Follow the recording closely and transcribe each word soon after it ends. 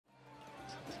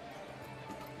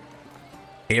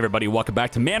Hey everybody, welcome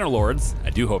back to Manor Lords. I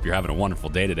do hope you're having a wonderful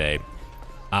day today.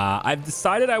 I've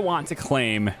decided I want to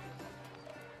claim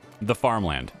the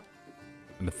farmland.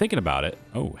 I've been thinking about it.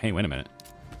 Oh, hey, wait a minute.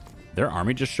 Their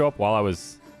army just show up while I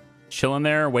was chilling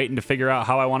there, waiting to figure out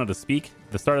how I wanted to speak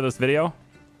at the start of this video.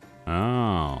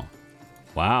 Oh,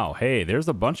 wow. Hey, there's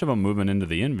a bunch of them moving into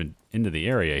the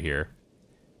area here.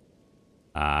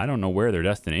 I don't know where their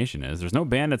destination is. There's no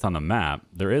bandits on the map.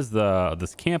 There is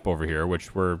this camp over here,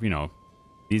 which we're,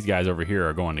 these guys over here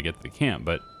are going to get to the camp,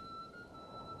 but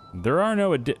there are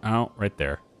no oh, right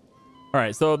there. All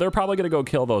right, so they're probably going to go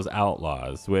kill those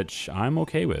outlaws, which I'm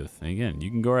okay with. And again, you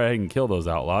can go ahead and kill those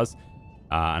outlaws,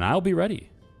 and I'll be ready.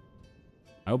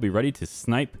 I'll be ready to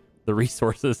snipe the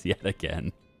resources yet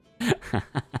again.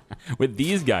 With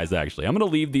these guys, actually. I'm going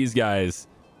to leave these guys,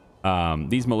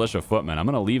 these militia footmen, I'm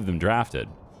going to leave them drafted.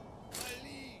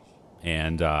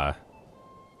 And here,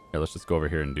 let's just go over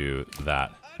here and do that.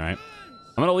 All right.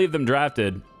 I'm going to leave them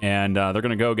drafted, and they're going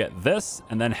to go get this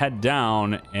and then head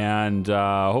down, and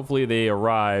hopefully they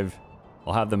arrive.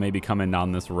 I'll have them maybe come in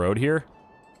down this road here.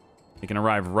 They can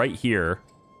arrive right here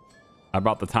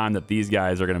about the time that these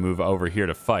guys are going to move over here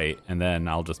to fight, and then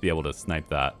I'll just be able to snipe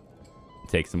that.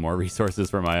 Take some more resources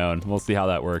for my own. We'll see how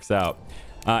that works out.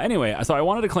 Anyway, so I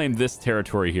wanted to claim this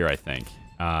territory here, I think.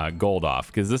 Gold off,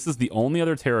 because this is the only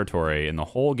other territory in the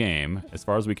whole game, as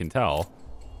far as we can tell.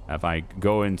 If I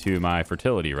go into my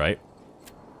fertility, right?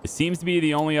 It seems to be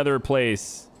the only other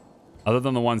place, other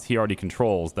than the ones he already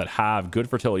controls, that have good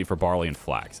fertility for barley and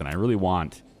flax. And I really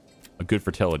want a good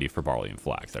fertility for barley and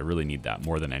flax. I really need that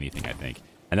more than anything, I think.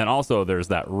 And then also there's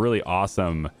that really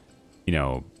awesome,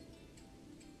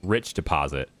 rich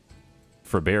deposit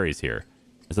for berries here.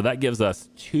 And so that gives us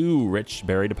 2 rich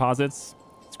berry deposits.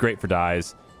 It's great for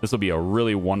dyes. This will be a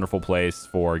really wonderful place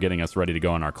for getting us ready to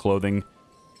go in our clothing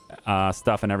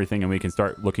stuff and everything, and we can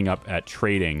start looking up at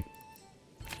trading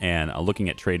and looking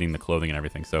at trading the clothing and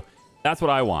everything. So that's what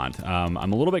I want. I'm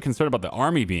a little bit concerned about the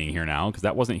army being here now, because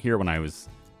that wasn't here when I was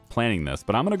planning this,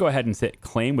 but I'm going to go ahead and hit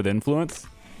claim with influence.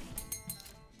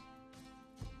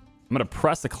 I'm going to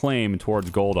press a claim towards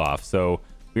gold off. So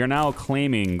we are now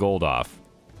claiming gold off.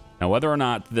 Now, whether or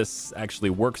not this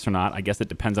actually works or not, I guess it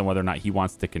depends on whether or not he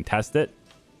wants to contest it.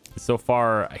 So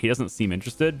far, he doesn't seem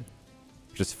interested,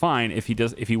 which is fine. If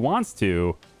he wants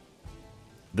to,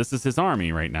 this is his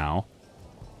army right now.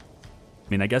 I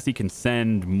mean, I guess he can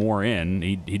send more in.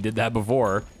 He did that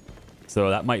before, so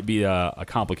that might be a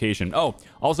complication. Oh,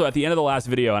 also at the end of the last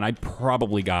video, and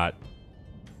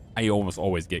I almost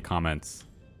always get comments,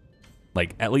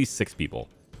 like at least 6 people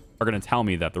are going to tell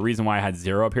me that the reason why I had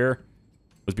 0 up here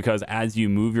was because as you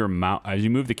move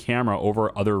the camera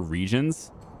over other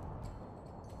regions,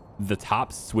 the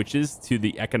top switches to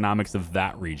the economics of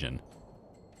that region.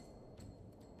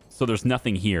 So there's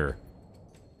nothing here,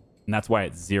 and that's why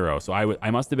it's 0. So I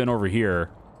must have been over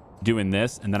here doing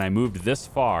this, and then I moved this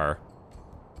far,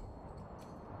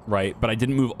 right? But I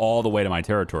didn't move all the way to my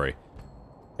territory.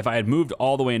 If I had moved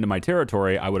all the way into my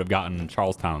territory, I would have gotten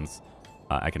Charlestown's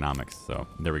economics. So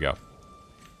there we go.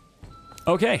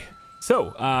 Okay.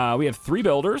 So, we have 3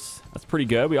 builders. That's pretty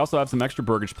good. We also have some extra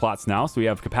burgage plots now, so we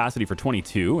have capacity for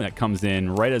 22, and that comes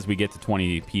in right as we get to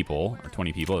 20 people.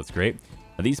 That's great.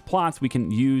 Now, these plots, we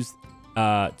can use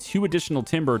 2 additional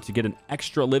timber to get an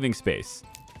extra living space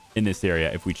in this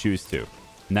area if we choose to,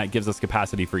 and that gives us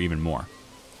capacity for even more.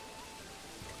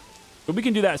 But we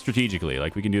can do that strategically.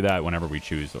 Like, we can do that whenever we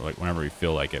choose, or like whenever we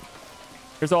feel like it.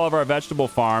 Here's all of our vegetable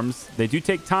farms. They do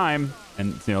take time,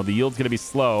 and the yield's going to be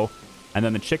slow. And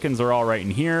then the chickens are all right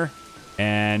in here.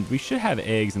 And we should have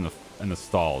eggs in the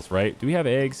stalls, right? Do we have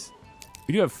eggs?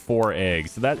 We do have 4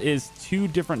 eggs. So that is 2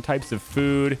 different types of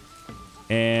food.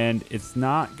 And it's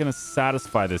not going to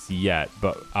satisfy this yet.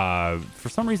 But for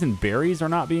some reason, berries are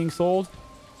not being sold.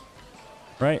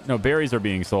 Right? No, berries are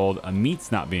being sold.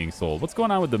 Meat's not being sold. What's going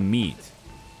on with the meat?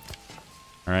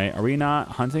 All right. Are we not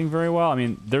hunting very well? I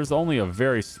mean, there's only a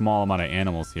very small amount of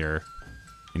animals here.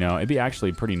 It'd be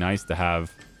actually pretty nice to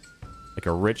have like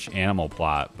a rich animal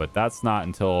plot, but that's not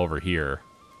until over here.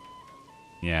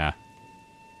 Yeah.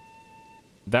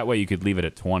 That way you could leave it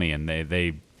at 20 and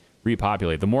they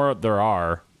repopulate. The more there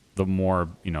are, the more,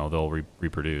 they'll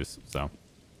reproduce. So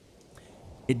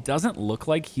it doesn't look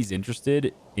like he's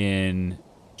interested in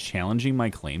challenging my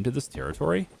claim to this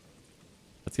territory.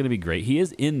 That's going to be great. He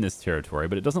is in this territory,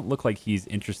 but it doesn't look like he's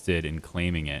interested in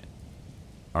claiming it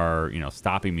or,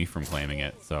 stopping me from claiming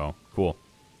it. So cool.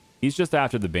 He's just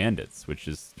after the bandits, which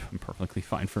is perfectly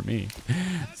fine for me.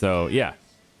 So, yeah.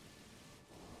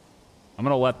 I'm going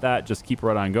to let that just keep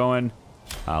right on going.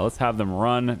 Let's have them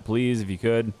run, please, if you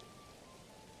could.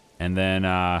 And then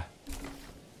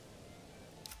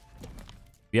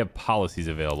We have policies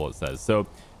available, it says. So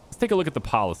let's take a look at the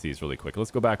policies really quick.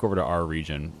 Let's go back over to our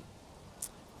region.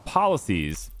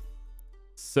 Policies.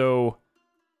 So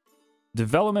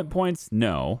development points,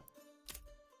 no.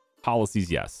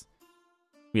 Policies, yes.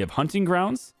 We have hunting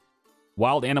grounds,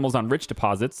 wild animals on rich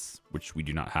deposits, which we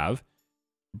do not have,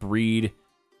 breed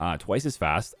twice as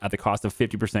fast at the cost of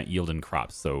 50% yield in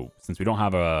crops. So since we don't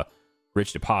have a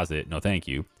rich deposit, no thank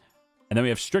you. And then we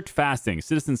have strict fasting.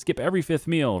 Citizens skip every 5th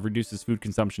meal, reduces food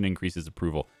consumption, increases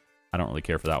approval. I don't really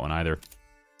care for that one either.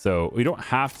 So we don't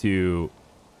have to,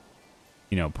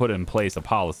 you know, put in place a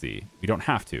policy. We don't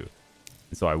have to.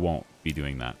 And so I won't be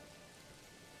doing that.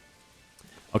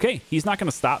 Okay, he's not going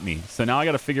to stop me. So now I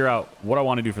got to figure out what I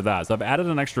want to do for that. So I've added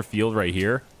an extra field right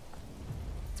here.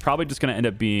 It's probably just going to end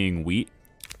up being wheat.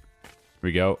 Here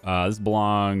we go. This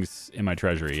belongs in my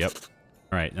treasury. Yep.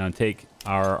 All right, now take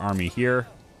our army here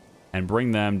and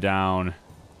bring them down.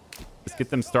 Let's get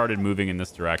them started moving in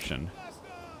this direction.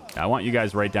 I want you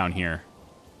guys right down here.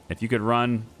 If you could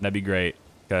run, that'd be great,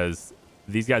 because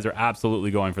these guys are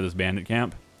absolutely going for this bandit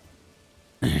camp.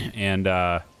 And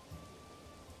I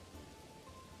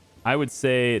would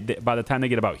say that by the time they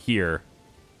get about here,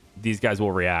 these guys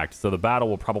will react. So the battle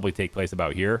will probably take place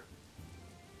about here.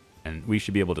 And we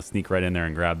should be able to sneak right in there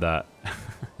and grab that.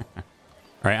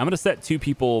 All right, I'm going to set 2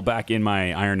 people back in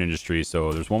my iron industry.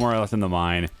 So there's 1 more left in the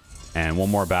mine and 1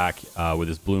 more back with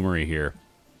this bloomery here.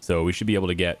 So we should be able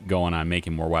to get going on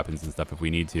making more weapons and stuff if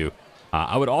we need to.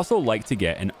 I would also like to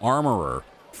get an armorer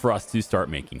for us to start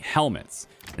making helmets.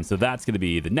 And so that's going to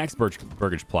be the next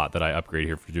burgage plot that I upgrade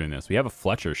here for doing this. We have a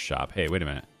Fletcher's shop. Hey, wait a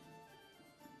minute.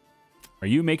 Are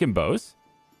you making bows?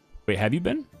 Wait, have you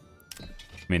been? I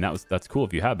mean, that's cool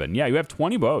if you have been. Yeah, you have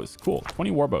 20 bows. Cool.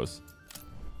 20 war bows.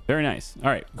 Very nice. All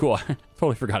right, cool.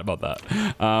 Totally forgot about that.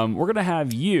 We're going to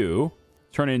have you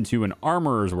turn into an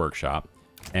armorer's workshop.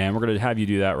 And we're going to have you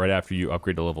do that right after you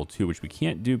upgrade to level 2, which we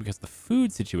can't do because of the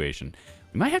food situation.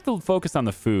 We might have to focus on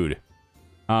the food.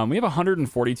 We have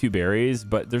 142 berries,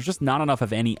 but there's just not enough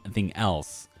of anything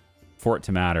else for it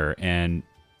to matter. And,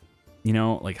 you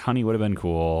know, like honey would have been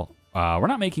cool. We're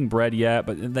not making bread yet,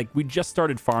 but like we just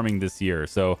started farming this year.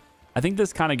 So I think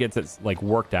this kind of gets it like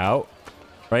worked out,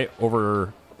 right?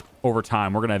 Over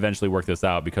time, we're going to eventually work this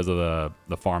out because of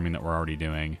the farming that we're already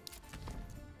doing.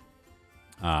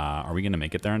 Are we going to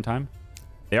make it there in time?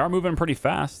 They are moving pretty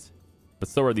fast, but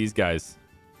so are these guys.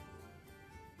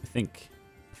 I think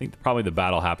probably the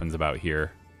battle happens about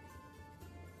here.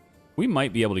 We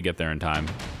might be able to get there in time.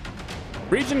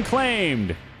 Region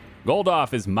claimed.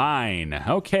 Goldoff is mine.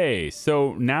 Okay,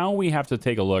 so now we have to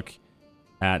take a look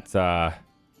at how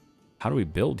do we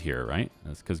build here, right?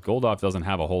 That's because Goldoff doesn't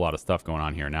have a whole lot of stuff going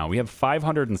on here. Now, we have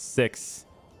 506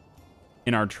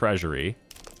 in our treasury,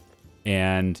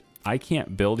 and I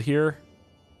can't build here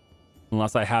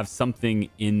unless I have something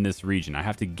in this region. I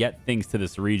have to get things to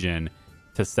this region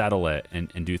to settle it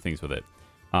and do things with it.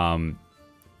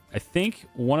 I think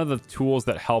one of the tools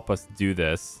that help us do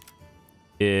this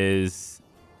is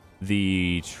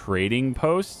the trading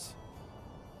post.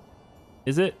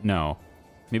 Is it? No.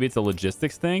 Maybe it's a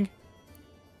logistics thing.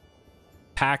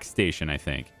 Pack station, I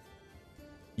think.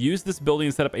 Use this building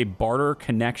to set up a barter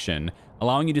connection,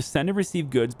 allowing you to send and receive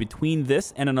goods between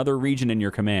this and another region in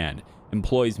your command.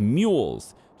 Employs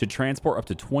mules to transport up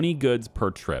to 20 goods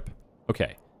per trip.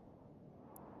 Okay.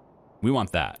 We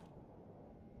want that.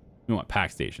 We want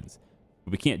pack stations.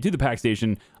 But we can't do the pack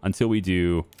station until we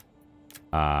do...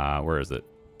 where is it?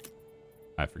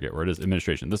 I forget where it is.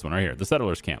 Administration. This one right here. The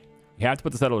settlers camp. You have to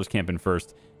put the settlers camp in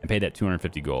first and pay that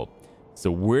 250 gold.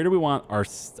 So where do we want our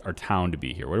town to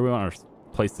be here? Where do we want our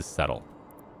place to settle?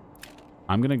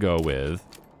 I'm going to go with...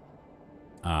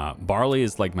 barley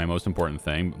is like my most important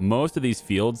thing. Most of these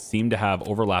fields seem to have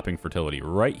overlapping fertility.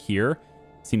 Right here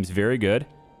seems very good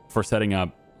for setting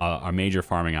up our major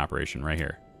farming operation right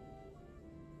here.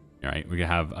 All right, we can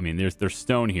have, I mean, there's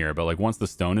stone here, but like once the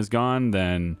stone is gone,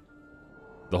 then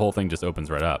the whole thing just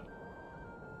opens right up.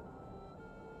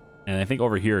 And I think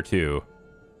over here too,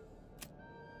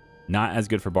 not as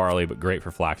good for barley, but great for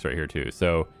flax right here too.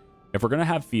 So if we're going to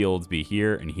have fields be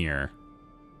here and here,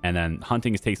 and then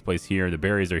hunting takes place here, the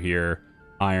berries are here,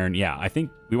 iron. Yeah, I think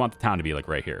we want the town to be like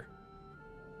right here.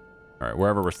 All right,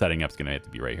 wherever we're setting up is going to have to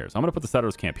be right here. So I'm going to put the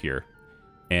settlers camp here.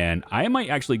 And I might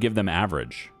actually give them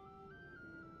average.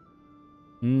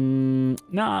 No,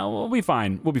 we'll be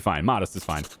fine. We'll be fine. Modest is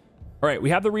fine. All right,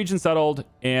 we have the region settled,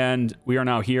 and we are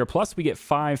now here. Plus, we get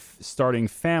 5 starting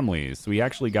families. So we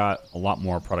actually got a lot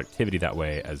more productivity that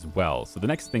way as well. So the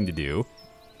next thing to do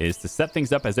is to set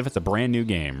things up as if it's a brand new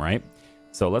game, right?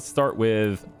 So let's start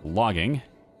with logging.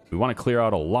 We want to clear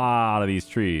out a lot of these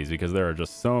trees because there are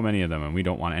just so many of them and we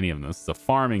don't want any of them. This is a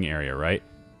farming area, right?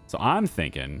 So I'm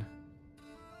thinking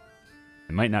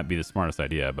it might not be the smartest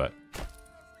idea, but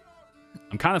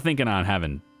I'm kind of thinking on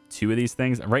having 2 of these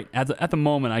things. Right at the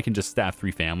moment, I can just staff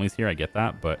 3 families here. I get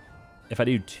that. But if I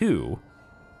do 2,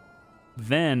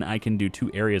 then I can do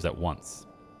 2 areas at once.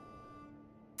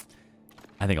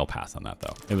 I think I'll pass on that,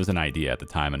 though. It was an idea at the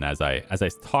time. And as I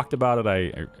talked about it,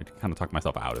 I kind of talked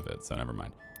myself out of it. So never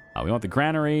mind. We want the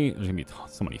granary. There's going to be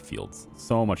so many fields.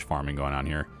 So much farming going on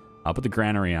here. I'll put the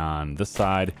granary on this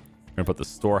side. We're going to put the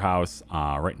storehouse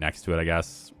right next to it, I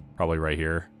guess. Probably right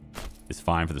here is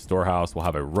fine for the storehouse. We'll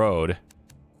have a road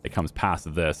that comes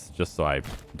past this, just so I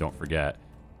don't forget.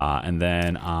 And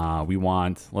then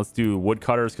let's do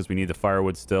woodcutters because we need the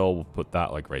firewood still. We'll put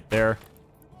that like right there.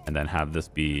 And then have this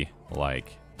be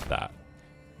like that.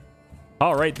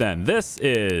 All right, then. This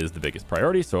is the biggest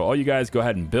priority. So all you guys go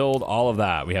ahead and build all of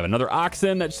that. We have another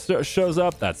oxen that shows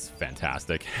up. That's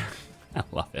fantastic. I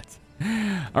love it.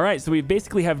 All right, so we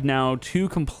basically have now 2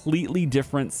 completely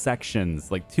different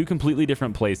sections, like 2 completely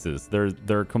different places.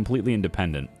 They're completely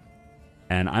independent.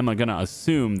 And I'm going to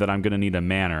assume that I'm going to need a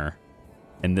manor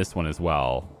in this one as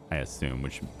well, I assume,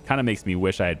 which kind of makes me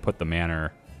wish I had put the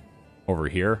manor over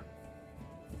here.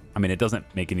 I mean, it doesn't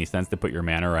make any sense to put your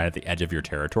manor right at the edge of your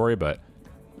territory, but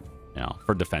you know,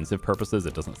 for defensive purposes,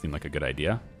 it doesn't seem like a good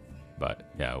idea.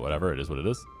 But yeah, whatever. It is what it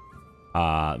is.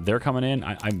 They're coming in.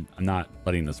 I'm not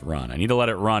letting this run. I need to let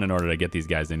it run in order to get these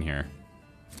guys in here.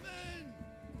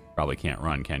 Probably can't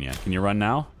run, can you? Can you run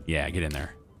now? Yeah, get in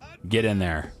there. Get in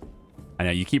there. I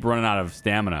know you keep running out of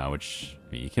stamina, which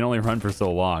I mean, you can only run for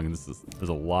so long. There's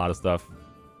a lot of stuff.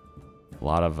 A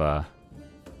lot of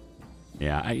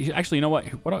yeah. Actually, you know what?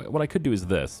 What I could do is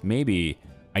this. Maybe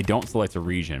I don't select a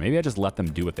region. Maybe I just let them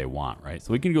do what they want, right?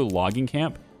 So we can go logging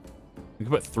camp. We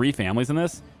can put 3 families in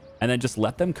this. And then just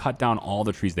let them cut down all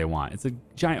the trees they want. It's a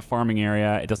giant farming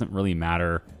area. It doesn't really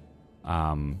matter,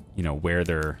 you know, where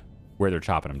they're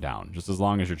chopping them down. Just as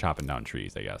long as you're chopping down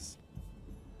trees, I guess.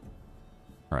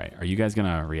 All right. Are you guys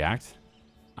going to react?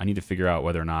 I need to figure out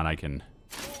whether or not I can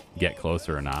get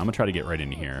closer or not. I'm going to try to get right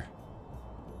into here.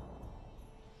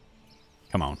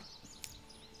 Come on.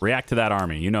 React to that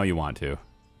army. You know you want to.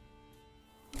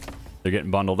 They're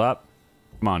getting bundled up.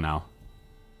 Come on now.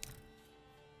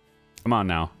 Come on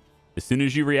now. As soon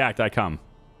as you react, I come.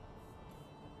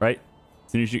 Right?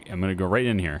 As soon as you... I'm going to go right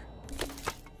in here.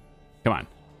 Come on.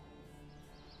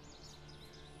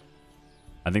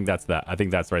 I think that's that. I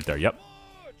think that's right there. Yep.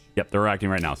 Yep, they're reacting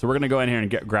right now. So we're going to go in here and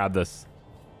grab this.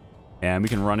 And we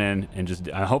can run in and just...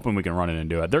 I'm hoping we can run in and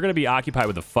do it. They're going to be occupied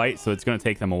with the fight, so it's going to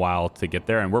take them a while to get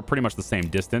there. And we're pretty much the same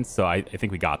distance, so I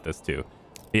think we got this too.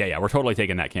 Yeah, we're totally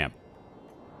taking that camp.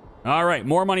 All right,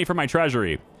 more money for my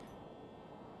treasury.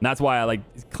 And that's why I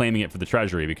like claiming it for the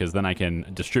treasury, because then I can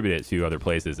distribute it to other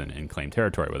places and claim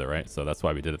territory with it, right? So that's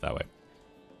why we did it that way.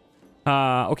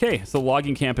 Okay, so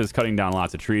logging camp is cutting down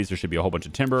lots of trees. There should be a whole bunch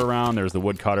of timber around. There's the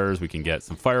wood cutters. We can get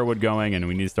some firewood going, and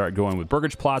we need to start going with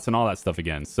burgage plots and all that stuff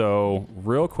again. So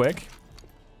real quick,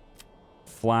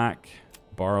 flax,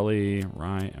 barley,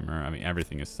 rye, emmer. I mean,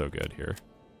 everything is so good here.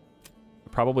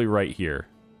 Probably right here.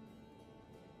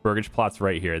 Burgage plots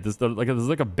right here. There's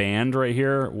like a band right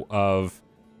here of,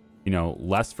 you know,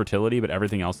 less fertility, but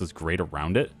everything else is great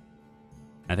around it.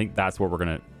 I think that's where we're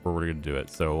gonna do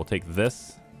it. So we'll take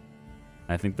this.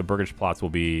 I think the burgage plots will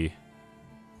be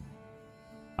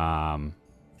put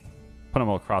them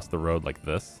all across the road like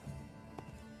this.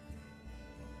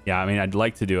 Yeah, I mean, I'd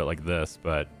like to do it like this,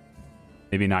 but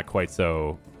maybe not quite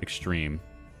so extreme.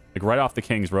 Like right off the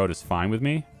King's Road is fine with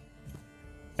me.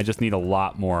 I just need a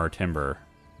lot more timber,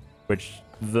 which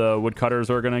the woodcutters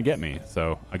are going to get me.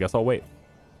 So I guess I'll wait.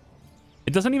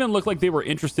 It doesn't even look like they were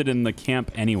interested in the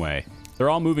camp anyway. They're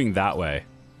all moving that way.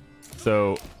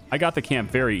 So I got the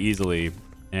camp very easily,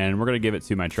 and we're going to give it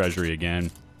to my treasury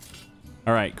again.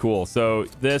 All right, cool. So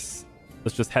let's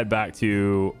just head back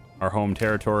to our home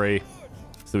territory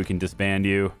so we can disband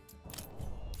you.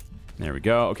 There we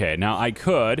go. Okay, now I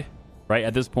could, right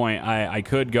at this point, I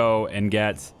could go and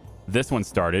get this one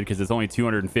started because it's only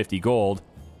 250 gold,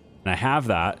 and I have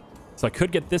that. So I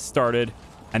could get this started,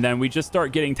 and then we just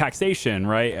start getting taxation,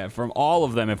 right, from all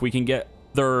of them. If we can get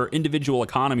their individual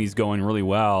economies going really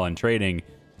well and trading,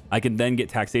 I can then get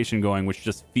taxation going, which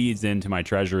just feeds into my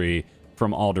treasury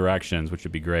from all directions, which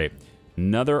would be great.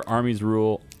 Another armies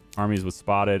rule. Armies was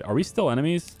spotted. Are we still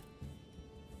enemies?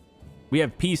 We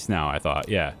have peace now, I thought.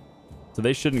 Yeah. So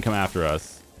they shouldn't come after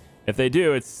us. If they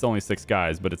do, it's only 6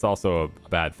 guys, but it's also a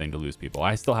bad thing to lose people.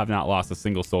 I still have not lost a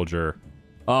single soldier.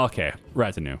 Oh, okay.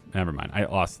 Retinue. Never mind. I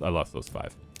lost those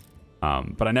 5.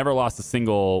 But I never lost a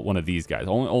single one of these guys.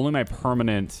 Only my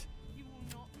permanent...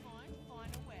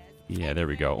 Yeah, there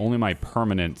we go. Only my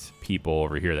permanent people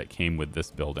over here that came with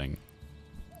this building.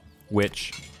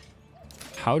 Which...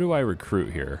 How do I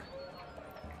recruit here?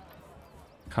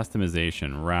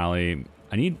 Customization, rally.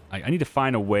 I need to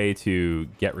find a way to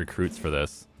get recruits for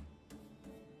this.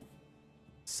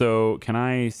 So can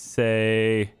I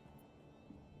say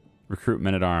recruit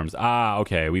men-at-arms? Ah,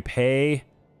 okay. We pay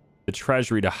the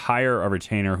treasury to hire a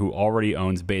retainer who already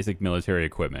owns basic military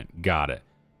equipment. Got it.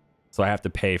 So I have to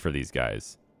pay for these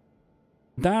guys.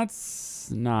 That's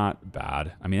not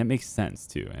bad. I mean, that makes sense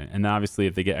too. And obviously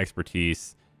if they get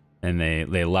expertise and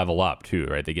they level up too,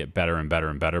 right? They get better and better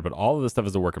and better. But all of this stuff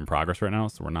is a work in progress right now,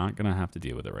 so we're not going to have to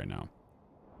deal with it right now.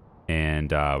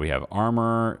 And we have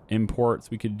armor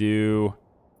imports we could do.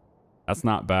 That's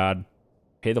not bad.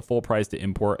 Pay the full price to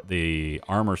import the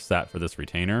armor set for this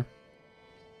retainer.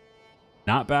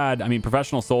 Not bad. I mean,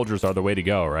 professional soldiers are the way to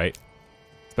go, right?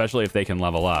 Especially if they can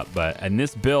level up. But in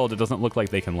this build, it doesn't look like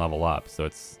they can level up. So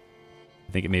it's,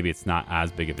 I think maybe it's not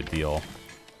as big of a deal.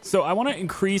 So I want to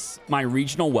increase my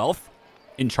regional wealth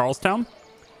in Charlestown.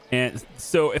 And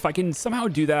so if I can somehow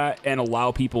do that and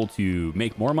allow people to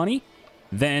make more money,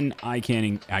 then I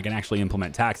can actually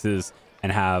implement taxes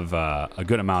and have a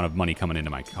good amount of money coming into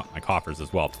my coffers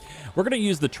as well. We're going to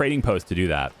use the trading post to do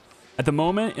that. At the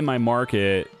moment in my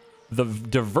market, the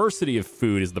diversity of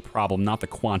food is the problem, not the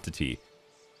quantity.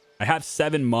 I have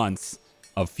 7 months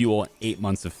of fuel and 8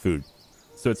 months of food.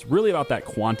 So it's really about that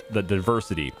the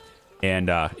diversity. And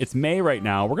it's May right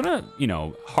now. We're going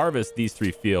to, harvest these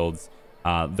 3 fields.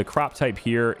 The crop type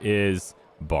here is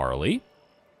barley.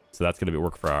 So that's going to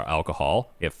work for our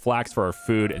alcohol. We have flax for our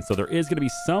food. And so there is going to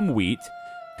be some wheat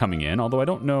coming in, although I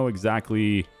don't know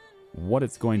exactly what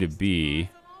it's going to be.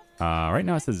 Right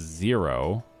now it says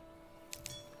 0,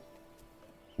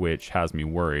 which has me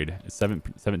worried. It's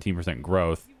 17%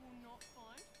 growth.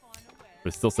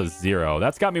 But it still says 0.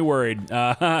 That's got me worried.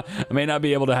 I may not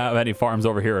be able to have any farms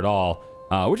over here at all,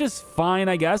 which is fine,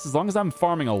 I guess. As long as I'm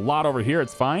farming a lot over here,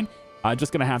 it's fine. I'm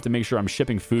just going to have to make sure I'm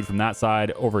shipping food from that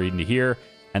side over into here.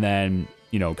 And then,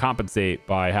 compensate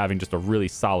by having just a really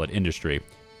solid industry.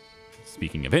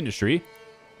 Speaking of industry,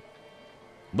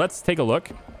 let's take a look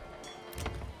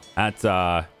at,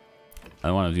 I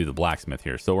want to do the blacksmith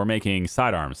here. So we're making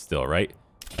sidearms still, right?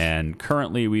 And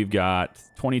currently we've got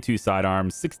 22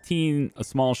 sidearms, 16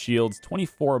 small shields,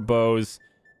 24 bows.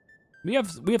 We have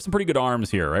some pretty good arms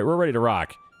here, right? We're ready to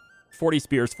rock. 40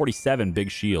 spears, 47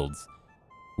 big shields.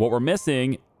 What we're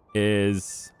missing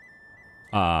is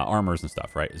armors and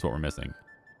stuff, right? Is what we're missing.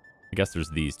 I guess there's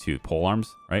these 2 pole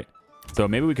arms, right? So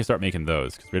maybe we can start making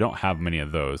those because we don't have many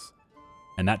of those.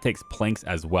 And that takes planks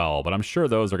as well, but I'm sure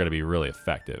those are going to be really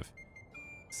effective.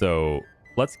 So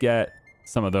let's get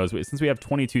some of those. Since we have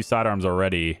 22 sidearms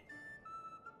already,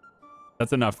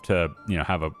 that's enough to,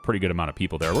 have a pretty good amount of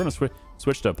people there. We're going to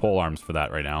switch to pole arms for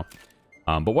that right now.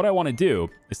 But what I want to do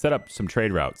is set up some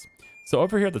trade routes. So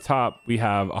over here at the top, we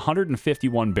have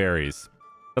 151 berries.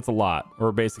 That's a lot.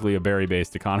 We're basically a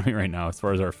berry-based economy right now as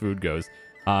far as our food goes.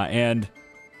 And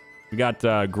we got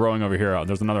growing over here.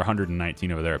 There's another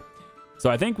 119 over there. So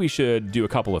I think we should do a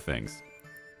couple of things.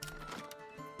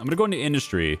 I'm going to go into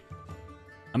industry.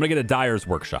 I'm going to get a dyer's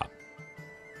workshop.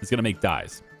 It's going to make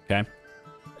dyes, okay?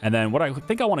 And then what I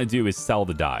think I want to do is sell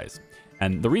the dyes.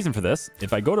 And the reason for this,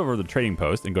 if I go over the trading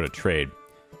post and go to trade,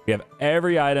 we have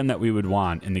every item that we would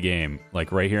want in the game,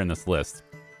 like right here in this list.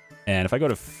 And if I go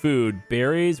to food,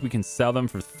 berries, we can sell them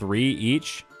for 3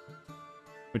 each,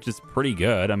 which is pretty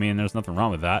good. I mean, there's nothing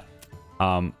wrong with that.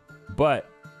 But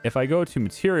if I go to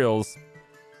materials,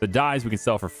 the dyes we can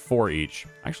sell for 4 each.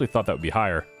 I actually thought that would be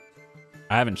higher.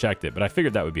 I haven't checked it, but I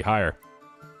figured that would be higher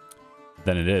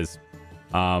than it is.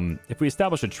 If we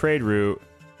establish a trade route,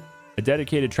 a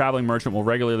dedicated traveling merchant will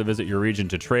regularly visit your region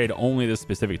to trade only this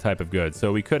specific type of goods.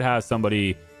 So we could have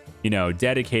somebody,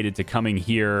 dedicated to coming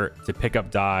here to pick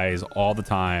up dyes all the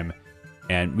time.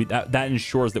 And that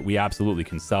ensures that we absolutely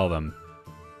can sell them.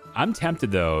 I'm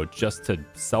tempted, though, just to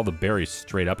sell the berries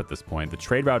straight up at this point. The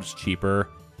trade route is cheaper,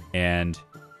 and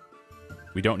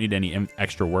we don't need any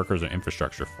extra workers or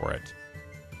infrastructure for it.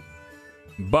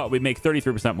 But we make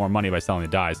 33% more money by selling the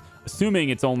dyes, assuming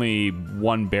it's only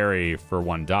 1 berry for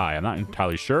 1 dye. I'm not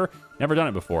entirely sure. Never done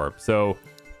it before. So,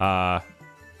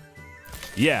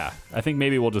 yeah, I think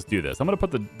maybe we'll just do this. I'm going to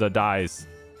put the dyes,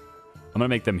 I'm going to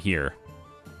make them here.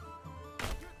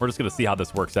 We're just going to see how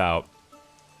this works out.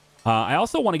 I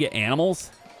also want to get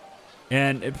animals,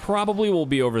 and it probably will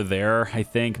be over there, I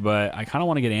think, but I kind of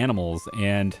want to get animals.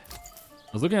 And I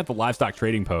was looking at the livestock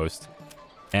trading post,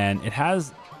 and it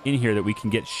has in here that we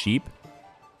can get sheep.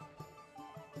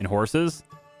 and horses.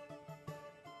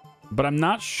 But I'm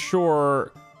not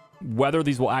sure whether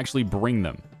these will actually bring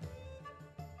them.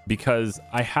 Because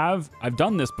I've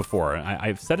done this before.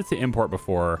 I've set it to import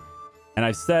before. And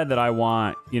I've said that I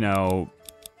want, you know,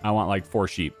 I want like 4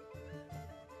 sheep.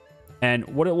 And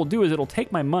what it will do is it'll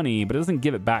take my money, but it doesn't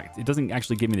give it back. It doesn't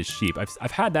actually give me the sheep.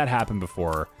 I've had that happen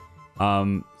before.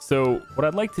 So what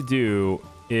I'd like to do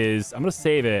is I'm going to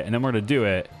save it and then we're going to do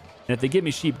it. And if they give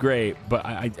me sheep, great. But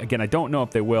again, I don't know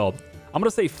if they will. I'm going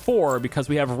to say 4 because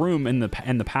we have room in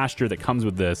the pasture that comes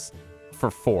with this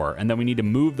for 4. And then we need to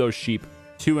move those sheep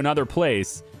to another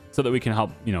place so that we can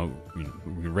help, you know,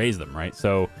 raise them, right?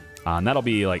 So and that'll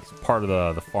be like part of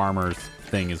the farmer's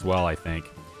thing as well, I think.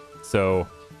 So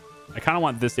I kind of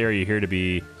want this area here to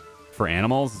be for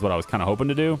animals is what I was kind of hoping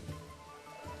to do.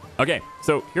 Okay,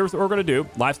 so here's what we're going to do.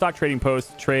 Livestock trading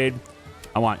post, trade.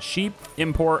 I want sheep,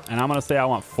 import, and I'm going to say I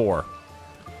want 4.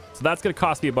 So that's going to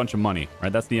cost me a bunch of money,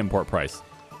 right? That's the import price.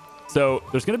 So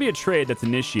there's going to be a trade that's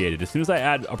initiated. As soon as I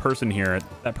add a person here,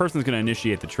 that person's going to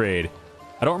initiate the trade.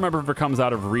 I don't remember if it comes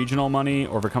out of regional money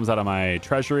or if it comes out of my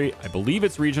treasury. I believe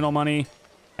it's regional money.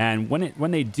 And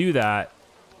when they do that,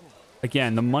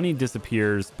 again, the money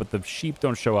disappears, but the sheep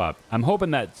don't show up. I'm hoping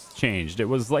that's changed. It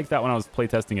was like that when I was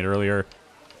playtesting it earlier.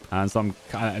 And so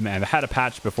I've had a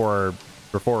patch before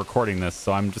recording this,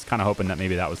 so I'm just kind of hoping that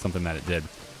maybe that was something that it did.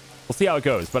 We'll see how it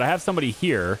goes. But I have somebody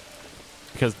here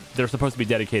because they're supposed to be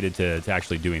dedicated to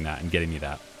actually doing that and getting me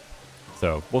that.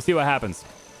 So we'll see what happens.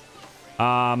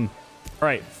 All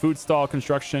right, food stall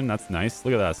construction. That's nice.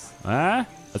 Look at this.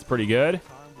 That's pretty good.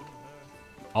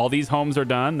 All these homes are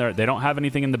done. They don't have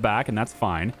anything in the back, and that's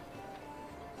fine.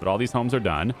 But all these homes are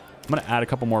done. I'm going to add a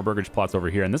couple more burgage plots over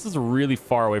here. And this is really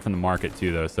far away from the market,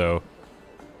 too, though. So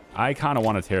I kind of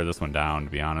want to tear this one down,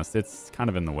 to be honest. It's kind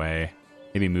of in the way.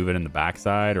 Maybe move it in the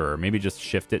backside, or maybe just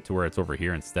shift it to where it's over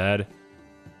here instead.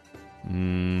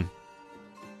 Maybe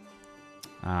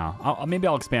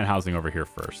I'll expand housing over here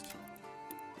first.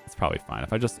 That's probably fine.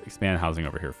 If I just expand housing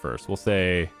over here first, we'll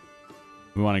say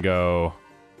we want to go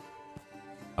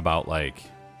about like,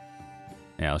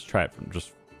 yeah, let's try it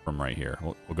from right here.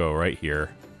 We'll go right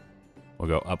here. We'll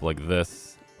go up like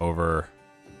this over,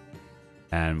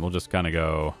 and we'll just kind of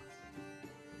go,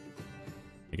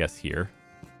 I guess, here.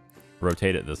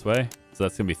 Rotate it this way. So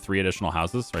that's going to be 3 additional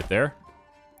houses right there.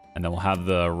 And then we'll have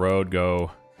the road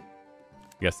go,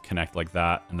 I guess, connect like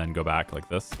that and then go back like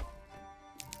this.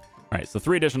 All right, so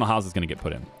 3 additional houses going to get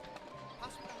put in.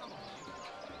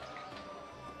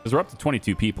 Because we're up to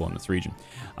 22 people in this region.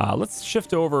 Let's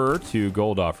shift over to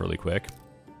Goldoff really quick.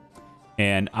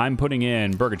 And I'm putting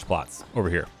in burgage plots over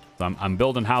here. So I'm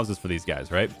building houses for these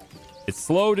guys, right? It's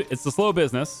a slow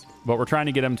business, but we're trying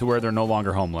to get them to where they're no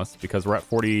longer homeless because we're at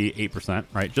 48%,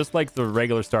 right? Just like the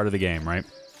regular start of the game, right?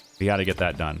 We got to get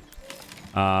that done.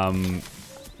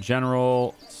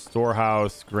 General,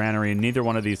 storehouse, granary. Neither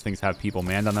one of these things have people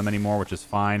manned on them anymore, which is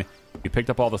fine. We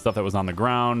picked up all the stuff that was on the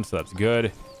ground, so that's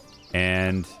good.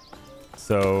 And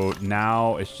so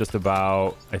now it's just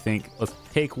about, I think, let's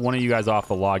take one of you guys off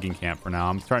the logging camp for now.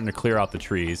 I'm starting to clear out the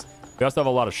trees. We also have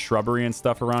a lot of shrubbery and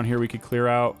stuff around here we could clear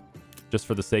out just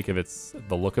for the sake of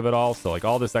the look of it all. So like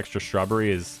all this extra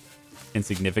shrubbery is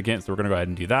insignificant, so we're going to go ahead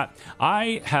and do that.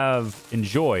 I have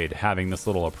enjoyed having this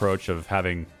little approach of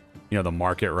having, you know, the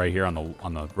market right here on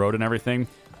the road and everything.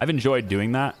 I've enjoyed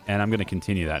doing that, and I'm going to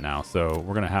continue that now. So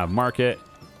we're going to have market,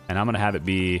 and I'm going to have it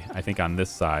be, I think, on this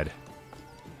side.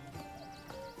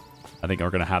 I think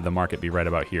we're going to have the market be right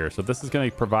about here. So this is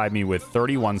going to provide me with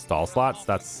 31 stall slots.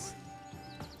 That's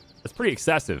pretty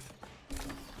excessive.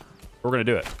 We're going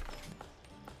to do it.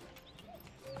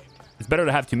 It's better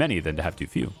to have too many than to have too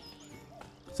few.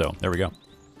 So there we go.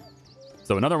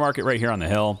 So another market right here on the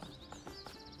hill.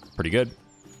 Pretty good.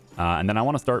 And then I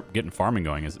want to start getting farming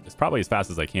going as probably as fast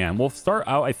as I can. We'll start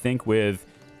out, I think, with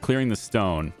clearing the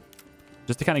stone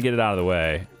just to kind of get it out of the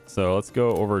way. So let's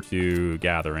go over to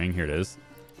gathering. Here it is.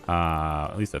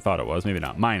 At least I thought it was. Maybe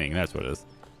not. Mining. That's what it is.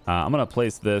 I'm going to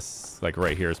place this like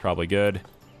right here is probably good.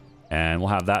 And we'll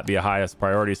have that be a highest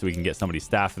priority so we can get somebody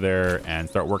staffed there and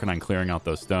start working on clearing out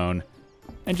those stone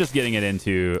and just getting it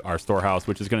into our storehouse,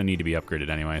 which is going to need to be upgraded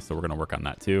anyway. So we're going to work on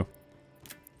that too.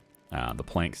 The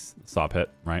planks, saw pit,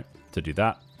 right? To do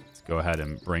that, let's go ahead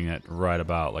and bring it right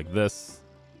about like this.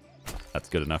 That's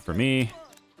good enough for me.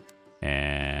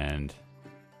 And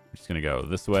I'm just going to go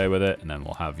this way with it. And then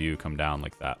we'll have you come down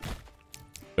like that.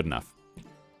 Good enough.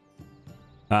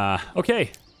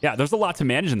 Okay. Yeah, there's a lot to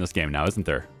manage in this game now, isn't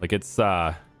there? Like, it's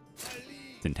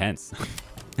intense.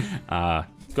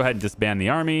 Let's go ahead and disband the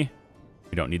army.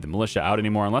 We don't need the militia out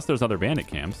anymore unless there's other bandit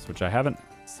camps, which I haven't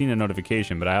seen a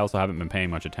notification, but I also haven't been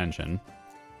paying much attention.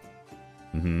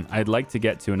 I'd like to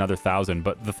get to another 1,000,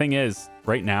 but the thing is,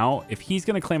 right now, if he's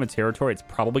going to claim a territory, it's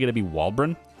probably going to be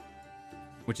Waldron,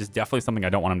 which is definitely something I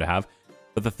don't want him to have.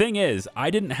 But the thing is, I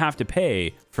didn't have to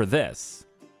pay for this.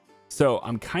 So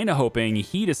I'm kind of hoping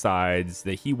he decides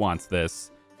that he wants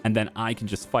this, and then I can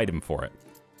just fight him for it.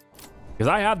 Because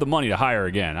I have the money to hire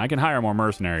again. I can hire more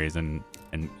mercenaries and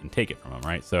take it from him,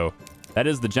 right? So that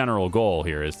is the general goal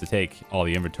here, is to take all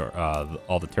the inventory,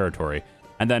 all the territory.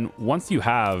 And then once you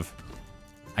have...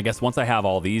 I guess once I have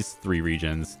all these 3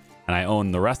 regions and I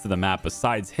own the rest of the map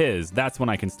besides his, that's when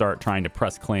I can start trying to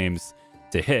press claims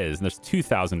to his. And there's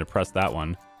 2,000 to press that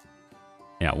one.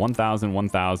 Yeah, 1,000,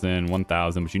 1,000,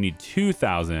 1,000. But you need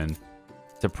 2,000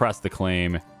 to press the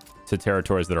claim to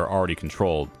territories that are already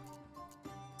controlled.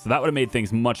 So that would have made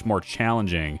things much more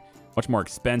challenging, much more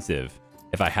expensive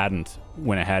if I hadn't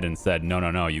went ahead and said, no,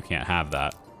 no, no, you can't have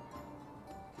that.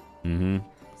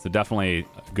 So definitely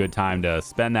a good time to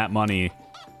spend that money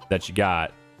that you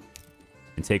got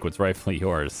and take what's rightfully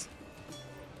yours.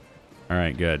 All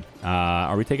right, good.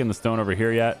 Are we taking the stone over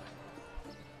here yet?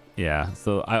 Yeah,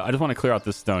 so I just want to clear out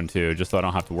this stone too, just so I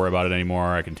don't have to worry about it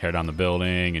anymore. I can tear down the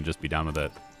building and just be done with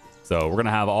it. So we're going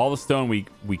to have all the stone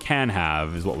we can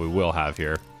have is what we will have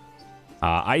here.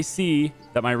 I see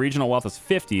that my regional wealth is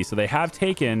 50, so they have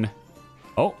taken...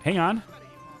 Oh, hang on.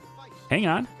 Hang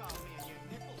on.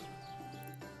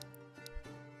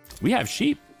 We have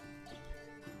sheep.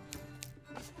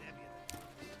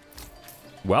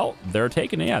 Well, they're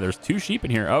taking it. Yeah, there's 2 sheep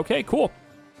in here. Okay, cool.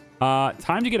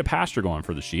 Time to get a pasture going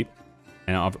for the sheep.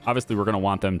 And obviously, we're going to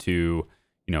want them to,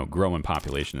 you know, grow in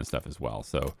population and stuff as well.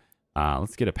 So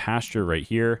let's get a pasture right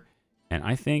here. And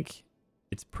I think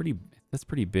it's that's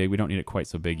pretty big. We don't need it quite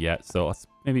so big yet. So let's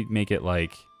maybe make it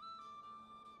like...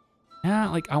 Yeah,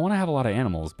 like I want to have a lot of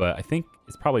animals, but I think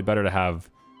it's probably better to have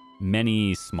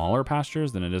many smaller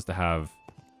pastures than it is to have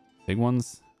big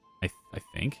ones, I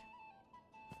think.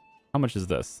 How much is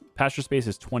this? Pasture space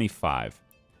is 25.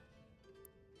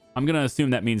 I'm going to assume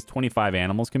that means 25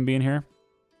 animals can be in here.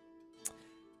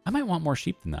 I might want more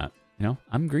sheep than that. You know,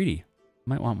 I'm greedy. I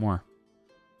might want more.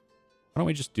 Why don't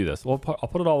we just do this? I'll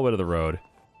put it all the way to the road.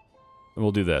 And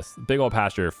we'll do this. Big old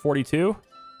pasture. 42?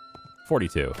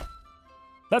 42.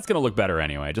 That's going to look better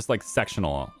anyway. Just like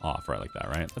sectional off right like that,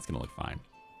 right? That's going to look fine.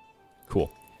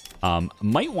 Cool.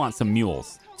 Might want some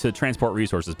mules to transport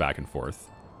resources back and forth.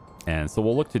 And so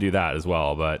we'll look to do that as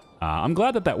well. But I'm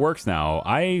glad that that works now.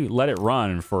 I let it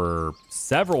run for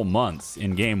several months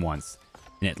in game once.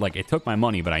 And it took my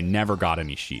money, but I never got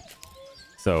any sheep.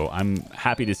 So I'm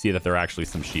happy to see that there are actually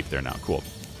some sheep there now. Cool.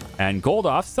 And gold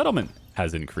off settlement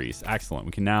has increased. Excellent.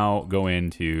 We can now go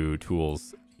into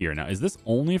tools here. Now, is this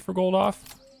only for gold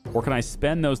off? Or can I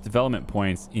spend those development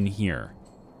points in here?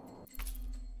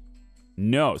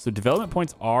 No. So development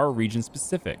points are region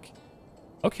specific.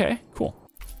 Okay, cool.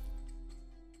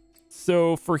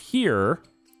 So for here,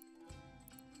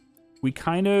 we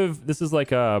kind of, this is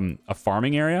like a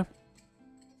farming area.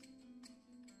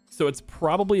 So it's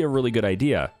probably a really good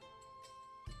idea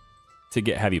to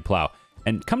get heavy plow.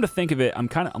 And come to think of it, I'm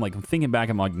thinking back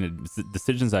on like the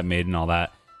decisions I've made and all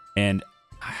that. And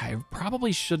I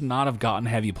probably should not have gotten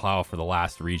heavy plow for the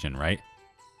last region, right?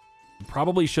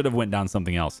 Probably should have went down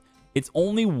something else. It's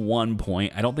only 1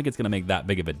 point. I don't think it's going to make that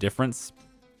big of a difference,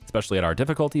 especially at our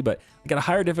difficulty, but like at a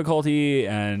higher difficulty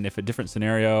and if a different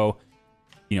scenario,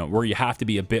 you know, where you have to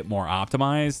be a bit more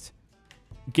optimized,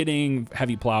 getting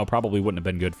heavy plow probably wouldn't have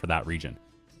been good for that region.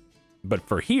 But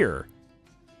for here,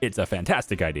 it's a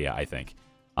fantastic idea, I think.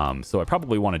 So I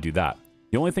probably want to do that.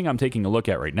 The only thing I'm taking a look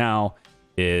at right now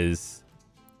is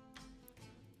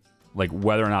like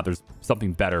whether or not there's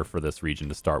something better for this region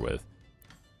to start with.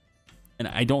 And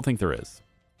I don't think there is.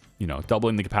 You know,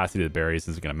 doubling the capacity of the berries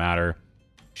isn't going to matter.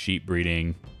 Sheep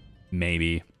breeding,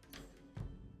 maybe.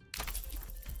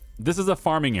 This is a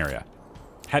farming area.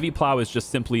 Heavy plow is just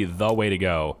simply the way to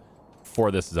go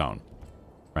for this zone,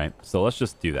 right? So let's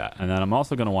just do that. And then I'm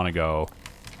also going to want to go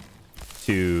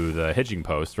to the hitching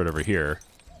post right over here.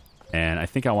 And I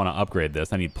think I want to upgrade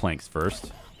this. I need planks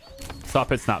first. Saw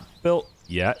pit's not built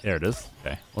yet. There it is.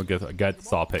 Okay, we'll get the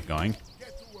saw pit going.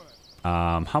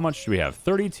 How much do we have?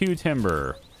 32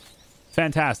 timber.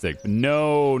 Fantastic.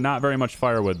 No, not very much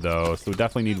firewood though, so we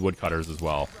definitely need woodcutters as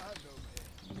well.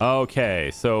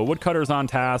 Okay, so woodcutters on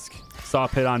task, saw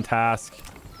pit on task.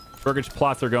 Burgage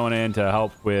plots are going in to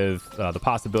help with the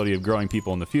possibility of growing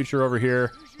people in the future over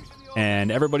here.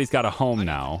 And everybody's got a home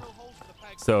now.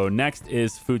 So next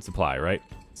is food supply, right?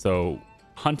 So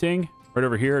hunting right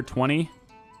over here, 20.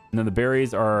 And then the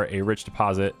berries are a rich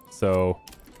deposit, so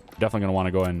definitely going to want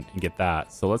to go in and get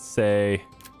that. So let's say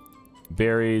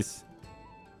berries.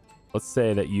 let's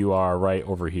say that you are right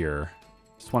over here.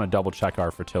 Just want to double check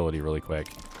our fertility really quick,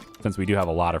 since we do have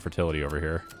a lot of fertility over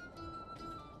here.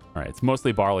 All right, it's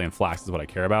mostly barley and flax is what I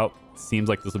care about. Seems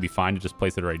like this will be fine to just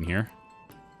place it right in here.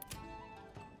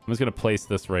 I'm just going to place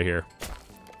this right here.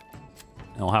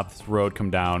 And I'll have this road come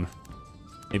down,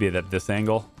 maybe at this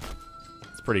angle.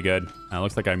 It's pretty good. And it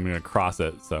looks like I'm going to cross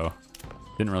it, so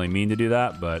didn't really mean to do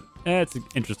that, but it's an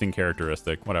interesting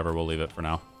characteristic. Whatever, we'll leave it for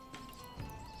now.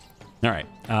 All right,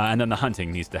 and then the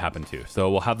hunting needs to happen too.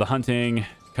 So we'll have the hunting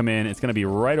come in. It's going to be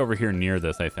right over here near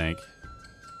this, I think.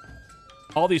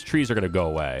 All these trees are going to go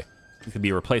away. It could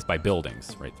be replaced by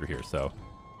buildings right through here. So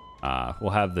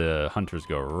we'll have the hunters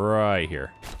go right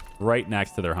here, right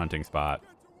next to their hunting spot.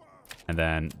 And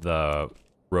then the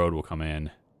road will come in.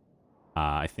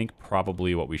 I think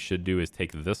probably what we should do is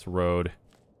take this road,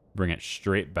 bring it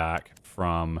straight back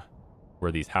from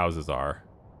where these houses are.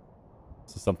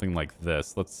 So something like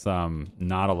this. Let's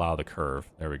not allow the curve.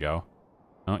 There we go.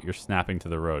 Oh, you're snapping to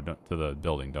the road, to the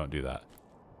building. Don't do that.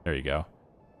 There you go.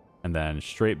 And then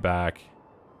straight back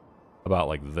about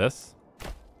like this.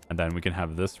 And then we can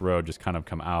have this road just kind of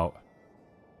come out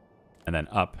and then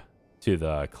up to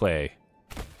the clay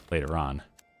later on.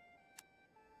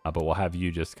 But we'll have you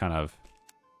just kind of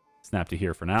snap to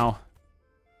here for now.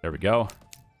 There we go.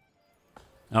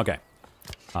 Okay.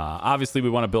 Obviously, we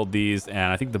want to build these,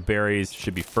 and I think the berries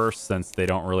should be first since they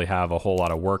don't really have a whole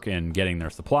lot of work in getting their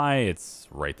supply. It's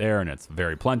right there, and it's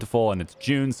very plentiful, and it's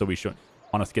June, so we should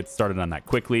want to get started on that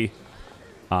quickly.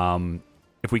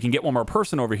 If we can get one more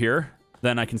person over here,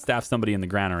 then I can staff somebody in the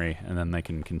granary, and then they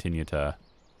can continue to,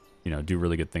 you know, do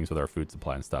really good things with our food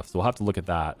supply and stuff. So we'll have to look at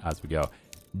that as we go.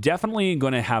 Definitely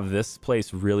going to have this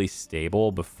place really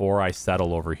stable before I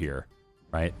settle over here.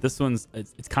 Right, this one's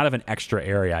it's kind of an extra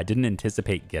area. I didn't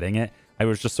anticipate getting it. I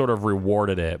was just sort of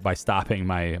rewarded it by stopping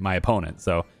my opponent.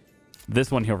 So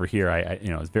this one over here, I you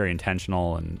know, is very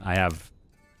intentional, and I have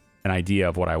an idea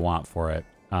of what I want for it.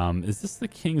 Is this the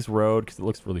King's Road? Because it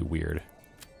looks really weird.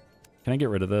 Can I get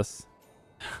rid of this?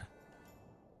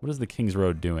 What is the King's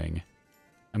Road doing?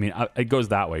 I mean, it goes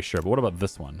that way, sure, but what about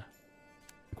this one?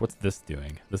 Like, what's this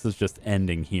doing? This is just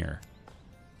ending here.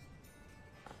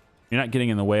 You're not getting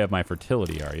in the way of my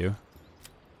fertility, are you?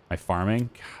 My farming?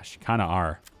 Gosh, you kind of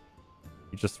are.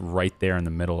 You're just right there in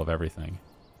the middle of everything.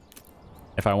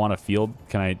 If I want a field,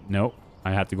 can I? Nope.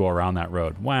 I have to go around that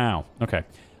road. Wow. Okay.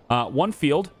 One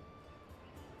field.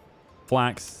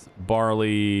 Flax,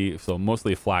 barley. So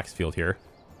mostly a flax field here.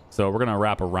 So we're going to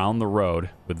wrap around the road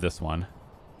with this one.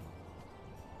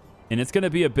 And it's going to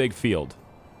be a big field.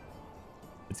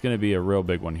 It's going to be a real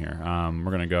big one here.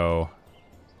 We're going to go...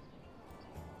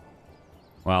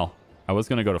 Well, I was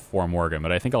going to go to 4 Morgan,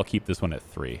 but I think I'll keep this one at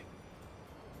 3.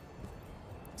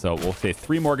 So we'll say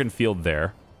 3 Morgan field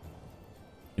there.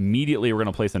 Immediately, we're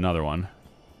going to place another one.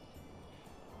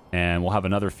 And we'll have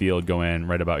another field go in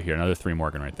right about here. Another 3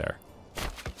 Morgan right there.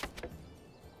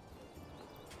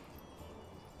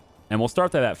 And we'll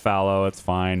start that at fallow. It's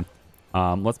fine.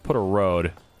 Let's put a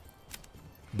road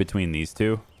between these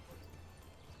two.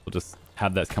 We'll just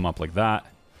have that come up like that.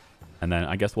 And then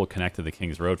I guess we'll connect to the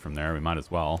King's Road from there. We might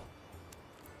as well,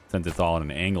 since it's all at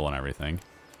an angle and everything.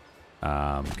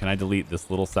 Can I delete this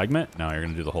little segment? No, you're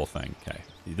going to do the whole thing. Okay.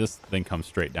 This thing comes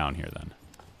straight down here then.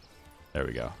 There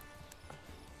we go.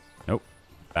 Nope.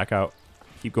 Back out.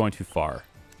 Keep going too far.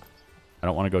 I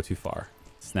don't want to go too far.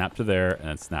 Snap to there and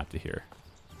then snap to here.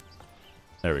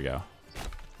 There we go.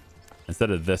 Instead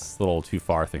of this little too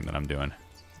far thing that I'm doing.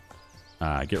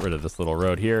 Get rid of this little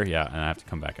road here. Yeah, and I have to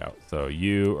come back out. So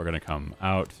you are going to come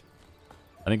out.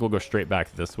 I think we'll go straight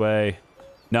back this way.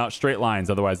 No, straight lines.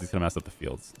 Otherwise, it's going to mess up the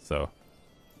fields. So,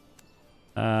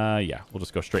 yeah, we'll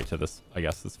just go straight to this. I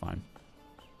guess that's fine.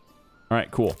 All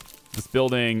right, cool. This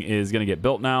building is going to get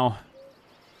built now.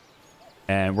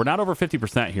 And we're not over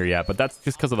 50% here yet, but that's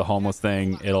just because of the homeless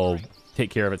thing. It'll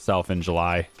take care of itself in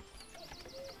July.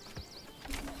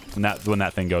 When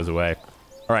that thing goes away.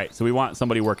 All right, so we want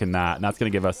somebody working that, and that's going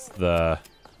to give us the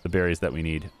berries that we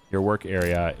need. Your work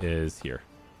area is here.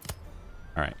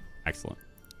 All right, excellent.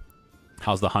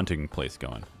 How's the hunting place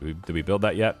going? Did we build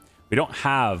that yet? We don't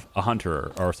have a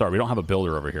hunter, or sorry, we don't have a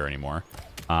builder over here anymore.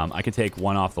 I can take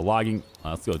one off the logging.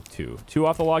 Let's go 2. 2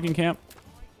 off the logging camp.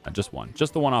 Just 1.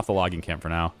 Just the one off the logging camp for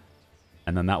now.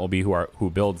 And then that will be who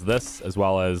builds this, as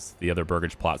well as the other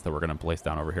burgage plots that we're going to place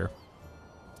down over here.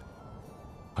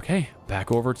 Okay,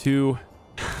 back over to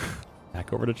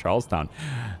Charlestown.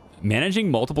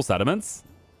 Managing multiple settlements,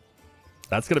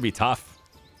 that's going to be tough.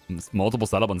 Multiple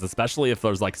settlements, especially if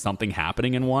there's like something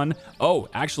happening in one. Oh,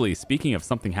 actually, speaking of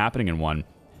something happening in one,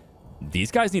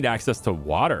 these guys need access to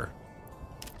water.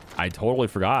 I totally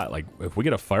forgot. Like, if we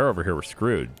get a fire over here, we're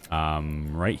screwed.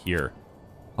 Right here.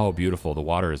 Oh, beautiful. The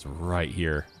water is right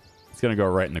here. It's going to go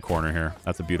right in the corner here.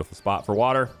 That's a beautiful spot for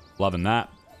water. Loving that.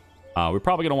 We're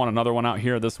probably going to want another one out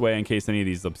here this way in case any of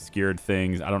these obscured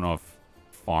things. I don't know if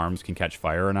farms can catch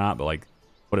fire or not, but like,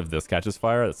 what if this catches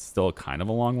fire? That's still kind of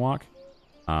a long walk.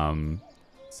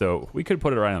 So we could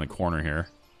put it right on the corner here.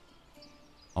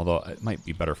 Although it might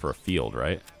be better for a field,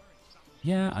 right?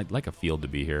 Yeah, I'd like a field to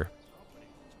be here.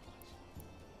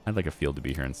 I'd like a field to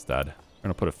be here instead. We're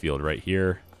going to put a field right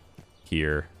here,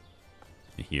 here,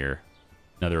 and here.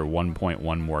 Another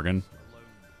 1.1 Morgan.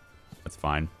 That's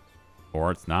fine.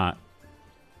 Or it's not.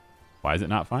 Why is it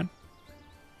not fine?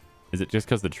 Is it just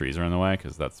because the trees are in the way?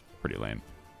 Because that's pretty lame.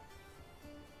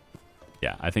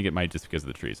 Yeah, I think it might just because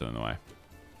the trees are in the way.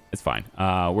 It's fine.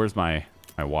 Where's my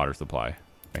water supply?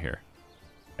 Right here.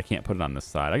 I can't put it on this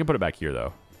side. I can put it back here,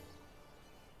 though.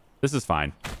 This is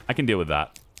fine. I can deal with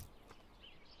that.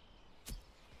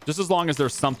 Just as long as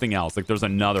there's something else, like there's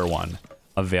another one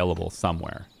available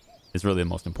somewhere, is really the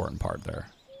most important part there.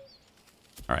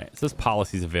 All right, it says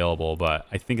policies available, but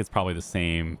I think it's probably the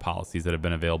same policies that have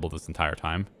been available this entire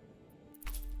time.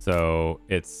 So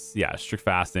it's, yeah, strict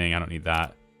fasting. I don't need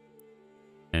that.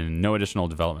 And no additional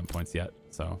development points yet.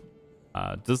 So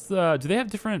do they have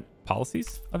different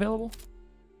policies available?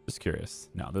 Just curious.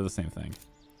 No, they're the same thing.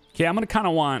 Okay, I'm going to kind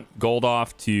of want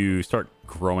Goldoff to start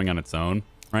growing on its own,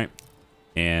 right?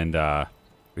 And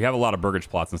we have a lot of burgage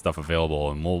plots and stuff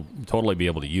available, and we'll totally be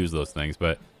able to use those things.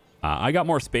 But I got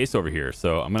more space over here,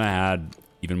 so I'm going to add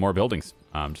even more buildings.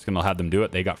 I'm just going to have them do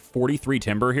it. They got 43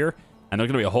 timber here, and there's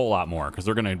going to be a whole lot more because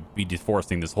they're going to be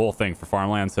deforesting this whole thing for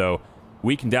farmland. So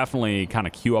we can definitely kind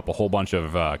of queue up a whole bunch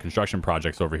of construction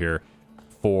projects over here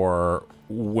for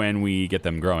when we get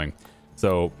them growing.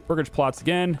 So burgage plots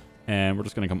again, and we're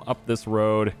just going to come up this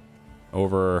road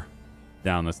over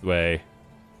down this way.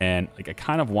 And like, I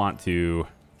kind of want to...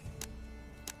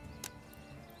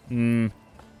 I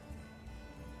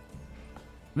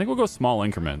think we'll go small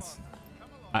increments.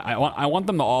 I want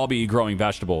them to all be growing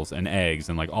vegetables and eggs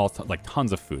and like like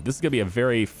tons of food. This is gonna be a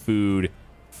very food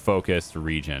focused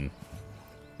region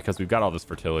because we've got all this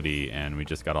fertility and we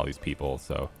just got all these people.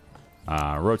 So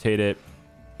rotate it.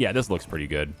 Yeah, this looks pretty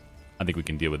good. I think we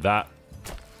can deal with that.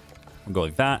 We'll go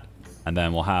like that, and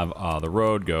then we'll have the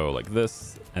road go like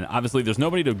this. And obviously, there's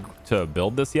nobody to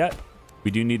build this yet.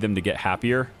 We do need them to get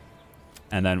happier,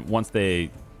 and then once they,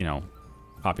 you know,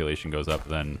 population goes up,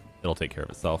 then it'll take care of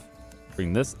itself.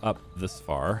 Bring this up this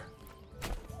far,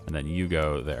 and then you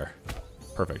go there.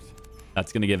 Perfect.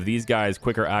 That's going to give these guys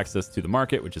quicker access to the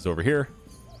market, which is over here.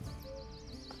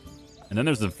 And then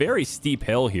there's a very steep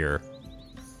hill here,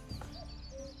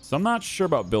 so I'm not sure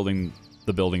about building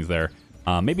the buildings there.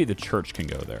 Maybe the church can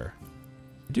go there.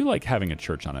 I do like having a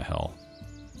church on a hill.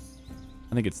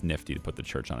 I think it's nifty to put the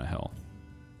church on a hill.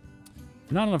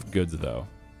 Not enough goods, though.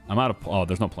 I'm out of... Oh,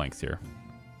 there's no planks here.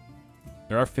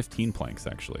 There are 15 planks,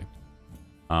 actually.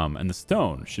 And the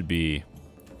stone should be...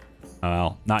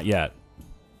 Well, not yet.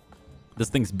 This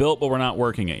thing's built, but we're not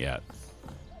working it yet.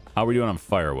 How are we doing on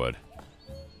firewood?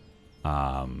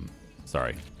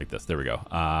 Sorry, like this. There we go.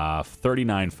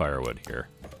 39 firewood here.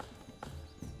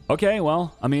 Okay,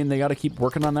 well, I mean, they got to keep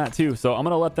working on that too. So I'm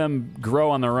going to let them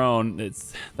grow on their own.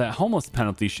 It's that homeless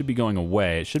penalty should be going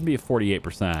away. It should be a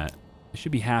 48%. They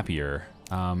should be happier.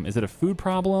 Is it a food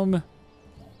problem?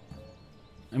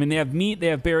 I mean, they have meat, they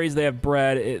have berries, they have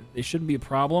bread. It shouldn't be a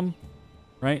problem,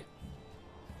 right?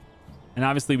 And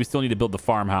obviously, we still need to build the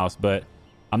farmhouse, but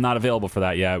I'm not available for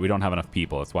that yet. We don't have enough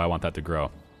people. That's why I want that to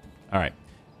grow. All right,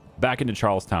 back into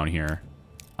Charlestown here.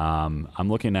 I'm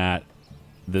looking at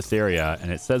this area,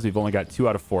 and it says we've only got 2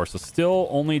 out of 4, so still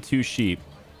only 2 sheep,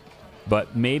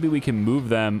 but maybe we can move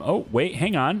them. Oh, wait,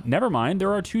 hang on. Never mind.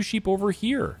 There are 2 sheep over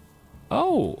here.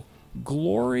 Oh,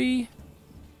 glory.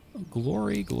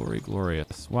 Glory, glory,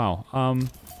 glorious. Wow.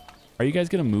 Are you guys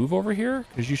going to move over here?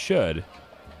 Because you should.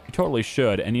 You totally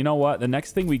should. And you know what? The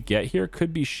next thing we get here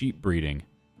could be sheep breeding.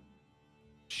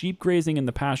 Sheep grazing in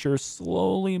the pasture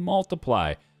slowly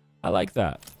multiply. I like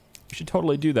that. We should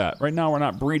totally do that. Right now, we're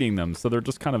not breeding them, so they're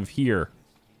just kind of here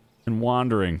and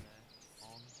wandering.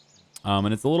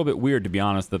 And it's a little bit weird, to be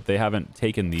honest, that they haven't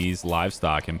taken these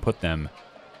livestock and put them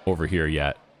over here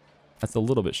yet. That's a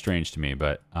little bit strange to me,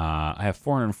 but I have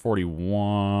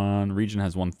 441. Region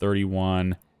has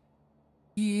 131.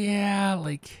 Yeah,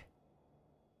 like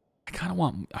I kind of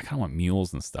want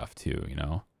mules and stuff too, you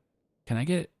know. Can I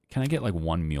get like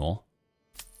 1 mule?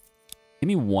 Give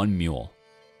me 1 mule.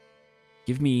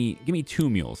 Give me 2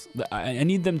 mules. I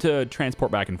need them to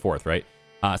transport back and forth, right?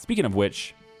 Speaking of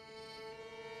which,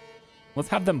 let's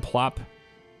have them plop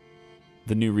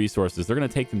the new resources. They're going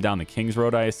to take them down the King's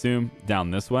Road, I assume,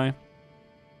 down this way.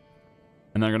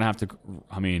 And they're going to have to,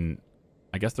 I mean,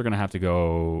 I guess they're going to have to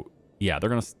go, yeah, they're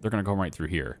going to go right through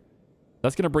here.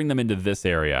 That's going to bring them into this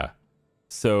area.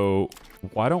 So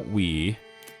why don't we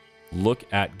look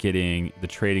at getting the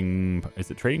trading, is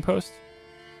it trading post?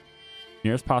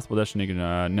 Nearest possible destination,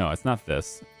 no, it's not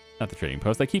this. Not the trading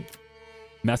post. I keep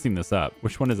messing this up.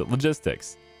 Which one is it?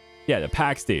 Logistics. Yeah, the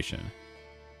pack station.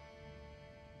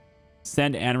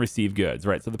 Send and receive goods.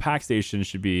 Right, so the pack station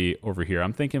should be over here.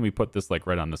 I'm thinking we put this like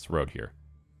right on this road here.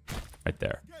 Right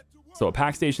there. So a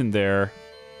pack station there.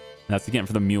 And that's again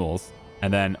for the mules.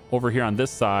 And then over here on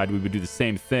this side, we would do the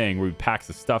same thing where we pack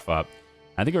the stuff up.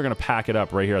 I think we're going to pack it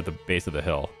up right here at the base of the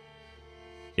hill.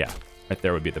 Yeah, right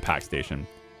there would be the pack station.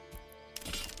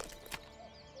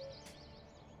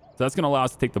 So that's going to allow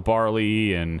us to take the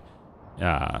barley and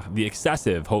the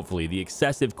excessive, hopefully, the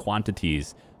excessive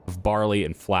quantities of barley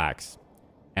and flax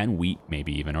and wheat,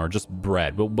 maybe even, or just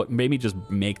bread. But maybe just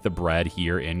make the bread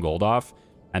here in Goldoff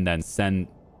and then send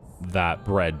that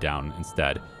bread down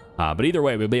instead. But either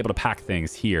way, we'll be able to pack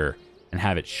things here and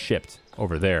have it shipped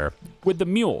over there with the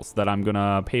mules that I'm going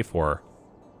to pay for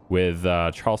with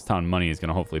Charlestown money is going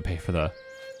to hopefully pay for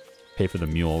the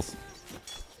mules.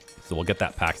 So we'll get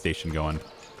that pack station going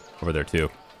over there too.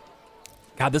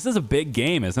 God, this is a big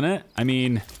game, isn't it? I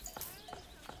mean,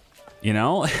 you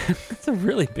know, it's a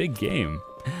really big game.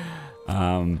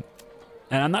 And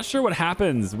I'm not sure what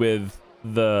happens with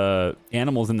the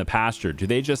animals in the pasture. Do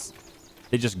they just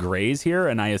graze here?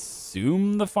 And I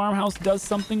assume the farmhouse does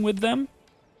something with them,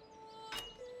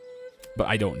 but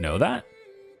I don't know that.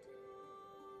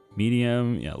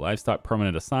 Medium, yeah, livestock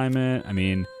permanent assignment. I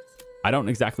mean, I don't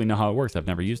exactly know how it works. I've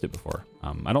never used it before.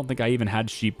 I don't think I even had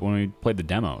sheep when we played the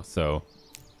demo. So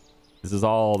that's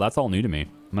all new to me.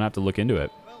 I'm gonna have to look into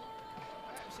it.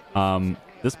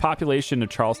 This population of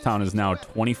Charlestown is now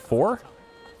 24.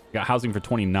 Got housing for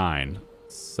 29.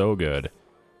 So good.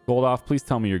 Goldoff, please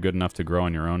tell me you're good enough to grow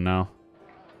on your own now.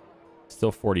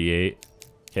 Still 48.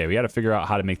 Okay, we got to figure out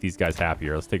how to make these guys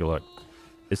happier. Let's take a look.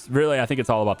 It's really, I think it's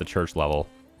all about the church level.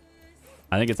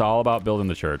 I think it's all about building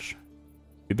the church.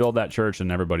 We build that church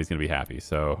and everybody's going to be happy.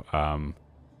 So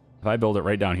if I build it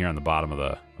right down here on the bottom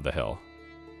of the hill.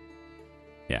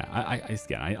 Yeah,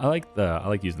 I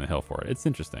like using the hill for it. It's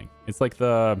interesting. It's like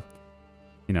the,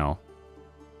 you know,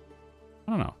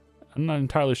 I don't know. I'm not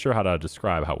entirely sure how to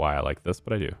describe why I like this,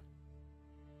 but I do.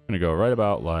 I'm going to go right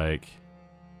about like,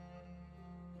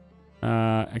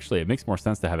 actually it makes more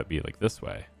sense to have it be like this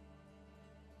way.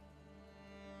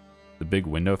 The big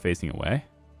window facing away.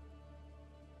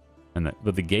 And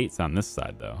but the gate's on this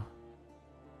side though. All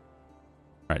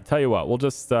right, tell you what, we'll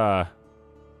just set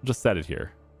it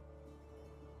here.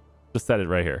 Just set it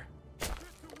right here.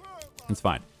 It's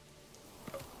fine.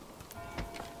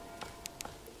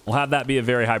 We'll have that be a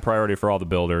very high priority for all the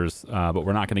builders, but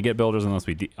we're not going to get builders unless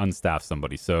we unstaff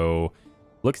somebody. So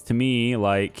looks to me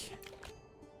like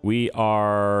we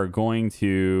are going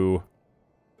to,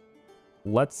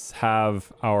 let's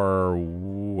have our,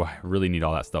 ooh, I really need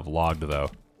all that stuff logged though.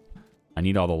 I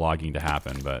need all the logging to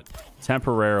happen, but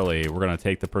temporarily we're going to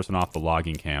take the person off the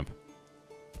logging camp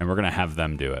and we're going to have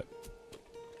them do it.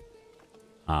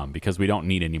 Because we don't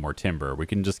need any more timber. We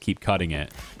can just keep cutting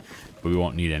it, but we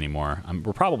won't need any more.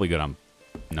 We're probably good on,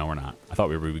 no, we're not. I thought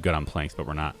we were good on planks, but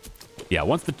we're not. Yeah,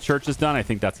 once the church is done, I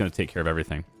think that's going to take care of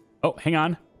everything. Oh, hang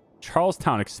on.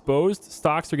 Charlestown, exposed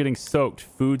stocks are getting soaked.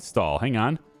 Food stall. Hang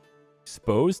on.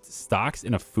 Exposed stocks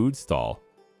in a food stall.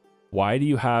 Why do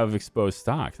you have exposed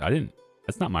stocks?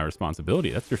 That's not my responsibility.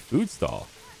 That's your food stall.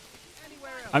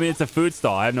 I mean, it's a food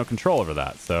stall. I have no control over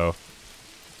that. So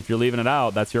if you're leaving it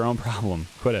out, that's your own problem.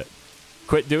 Quit it.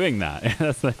 Quit doing that.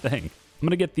 That's the thing. I'm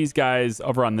going to get these guys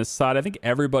over on this side. I think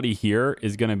everybody here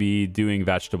is going to be doing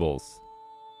vegetables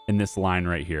in this line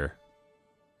right here.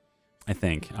 I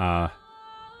think.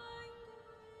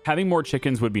 Having more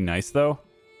chickens would be nice, though.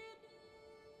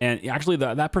 And actually,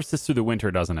 that persists through the winter,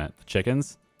 doesn't it? The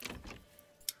chickens.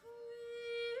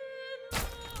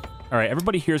 All right,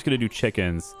 everybody here is going to do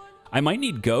chickens. I might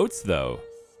need goats, though.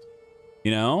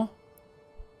 You know?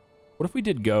 What if we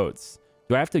did goats?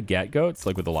 Do I have to get goats,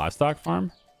 like with the livestock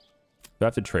farm? Do I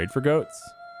have to trade for goats?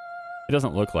 It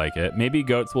doesn't look like it. Maybe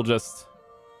goats will just...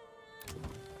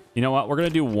 You know what? We're going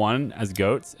to do one as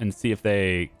goats and see if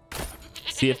they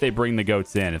bring the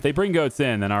goats in. If they bring goats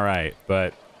in, then all right.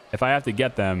 But if I have to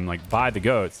get them, like buy the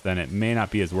goats, then it may not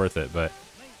be as worth it. But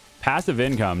passive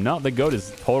income. No, the goat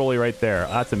is totally right there.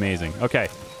 That's amazing. Okay,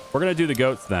 we're going to do the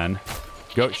goats then.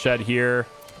 Goat shed here.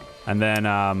 And then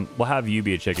we'll have you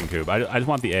be a chicken coop. I just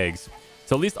want the eggs.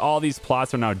 So at least all these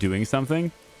plots are now doing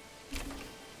something.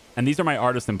 And these are my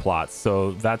artisan plots.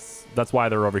 So that's why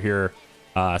they're over here.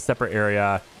 Separate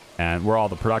area, and where all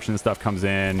the production stuff comes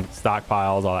in,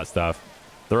 stockpiles, all that stuff.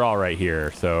 They're all right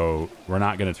here. So we're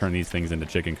not going to turn these things into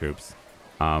chicken coops.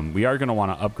 We are going to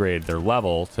want to upgrade their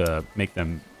level to make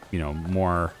them, you know,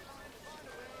 more...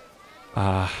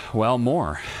 well,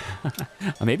 more.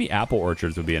 Maybe apple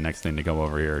orchards would be a next thing to go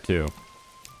over here, too.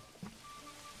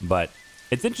 But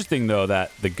it's interesting, though,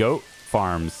 that the goat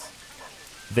farms,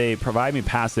 they provide me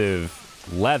passive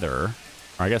leather,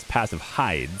 or I guess passive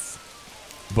hides,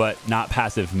 but not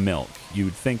passive milk. You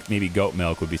would think maybe goat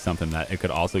milk would be something that it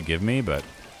could also give me, but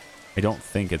I don't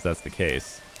think that's the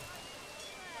case.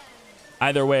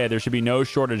 Either way, there should be no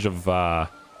shortage of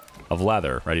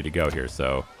leather ready to go here.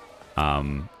 So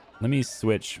let me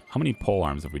switch. How many pole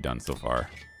arms have we done so far?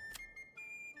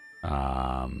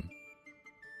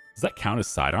 Does that count as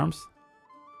sidearms?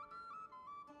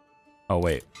 Oh,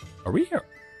 wait. Are we here?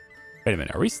 Wait a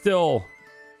minute. Are we still...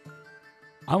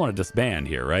 I want to disband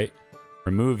here, right?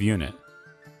 Remove unit.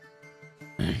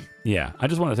 Yeah, I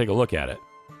just want to take a look at it.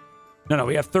 No,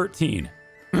 we have 13.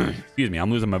 Excuse me, I'm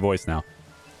losing my voice now.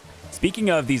 Speaking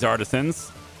of these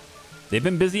artisans, they've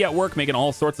been busy at work making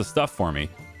all sorts of stuff for me.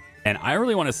 And I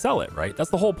really want to sell it, right? That's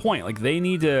the whole point. Like, we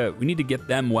need to get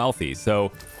them wealthy.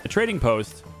 So the trading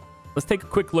post, let's take a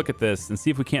quick look at this and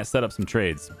see if we can't set up some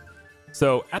trades.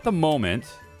 So at the moment,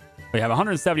 we have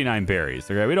 179 berries.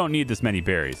 Okay, we don't need this many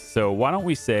berries. So why don't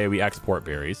we say we export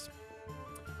berries?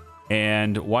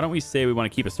 And why don't we say we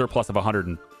want to keep a surplus of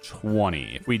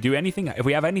 120? If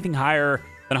we have anything higher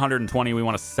than 120, we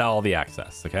want to sell the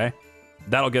excess, okay?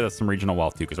 That'll get us some regional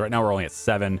wealth too, because right now we're only at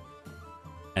 7,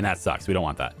 and that sucks. We don't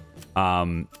want that.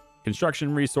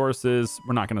 Construction resources,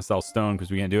 we're not going to sell stone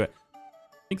because we can't do it.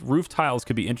 I think roof tiles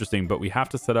could be interesting, but we have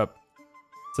to set up...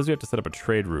 It says we have to set up a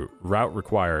trade route. Route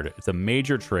required. It's a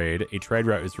major trade. A trade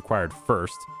route is required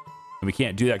first. And we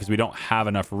can't do that because we don't have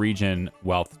enough region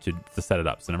wealth to set it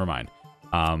up. So never mind.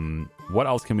 What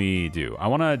else can we do? I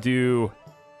want to do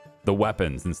the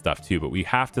weapons and stuff too, but we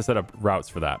have to set up routes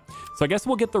for that. So I guess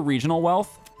we'll get the regional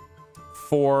wealth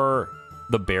for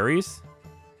the berries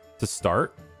to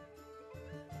start.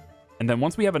 And then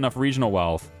once we have enough regional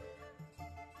wealth,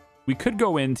 we could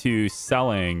go into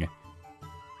selling...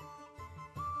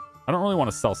 I don't really want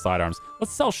to sell sidearms.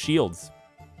 Let's sell shields.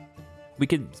 We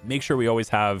could make sure we always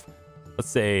have, let's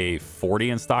say, 40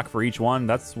 in stock for each one.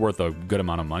 That's worth a good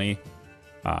amount of money.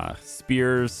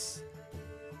 Spears.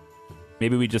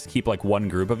 Maybe we just keep like one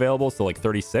group available, so like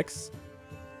 36.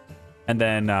 And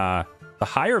then the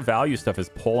higher value stuff is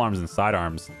pole arms and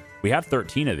sidearms. We have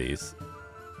 13 of these.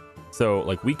 So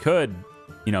like we could,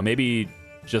 you know, maybe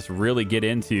just really get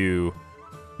into,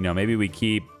 you know, maybe we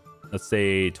keep, let's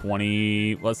say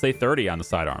 20, let's say 30 on the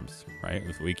sidearms, right?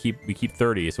 If we keep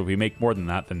 30. So if we make more than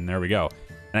that, then there we go.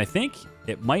 And I think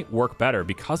it might work better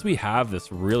because we have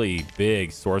this really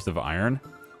big source of iron,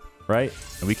 right?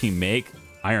 And we can make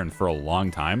iron for a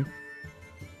long time.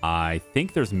 I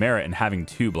think there's merit in having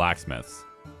 2 blacksmiths.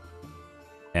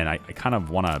 And I kind of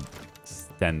want to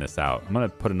extend this out. I'm going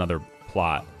to put another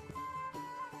plot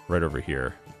right over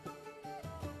here.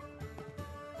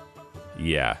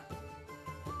 Yeah.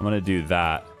 I'm going to do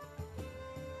that.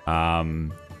 I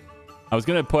was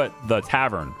going to put the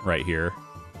tavern right here.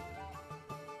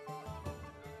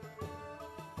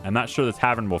 I'm not sure the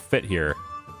tavern will fit here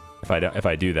if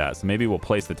I do that. So maybe we'll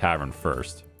place the tavern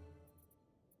first.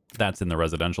 That's in the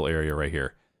residential area right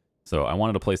here. So I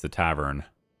wanted to place the tavern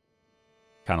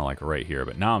kind of like right here.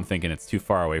 But now I'm thinking it's too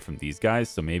far away from these guys.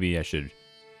 So maybe I should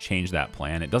change that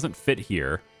plan. It doesn't fit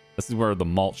here. This is where the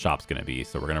malt shop's going to be.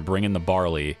 So we're going to bring in the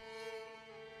barley,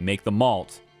 make the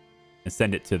malt, and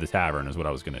send it to the tavern is what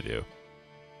I was going to do.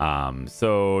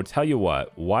 So tell you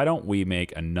what, why don't we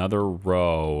make another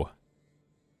row?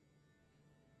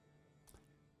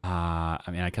 I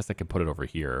mean, I guess I could put it over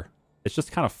here. It's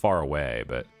just kind of far away,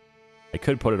 but I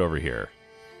could put it over here.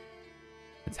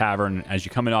 The tavern, as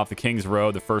you come in off the King's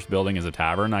Road, the first building is a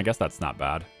tavern. I guess that's not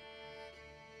bad.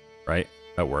 Right?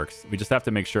 That works. We just have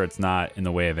to make sure it's not in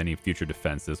the way of any future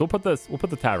defenses. We'll put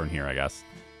the tavern here, I guess.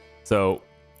 So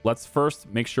let's first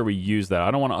make sure we use that.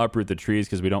 I don't want to uproot the trees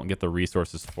because we don't get the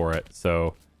resources for it.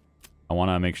 So I want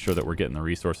to make sure that we're getting the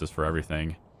resources for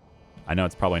everything. I know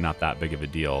it's probably not that big of a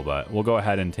deal, but we'll go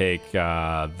ahead and take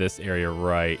this area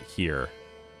right here.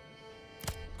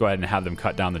 Go ahead and have them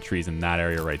cut down the trees in that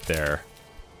area right there.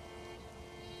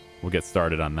 We'll get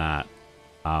started on that.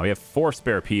 We have 4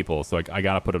 spare people, so I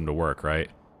got to put them to work, right?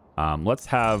 Let's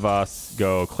have us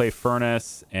go clay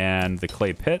furnace and the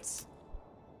clay pits.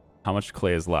 How much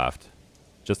clay is left?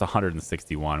 Just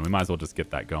 161. We might as well just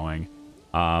get that going.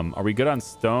 Are we good on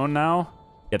stone now?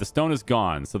 Yeah, the stone is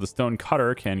gone. So the stone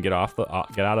cutter can get off the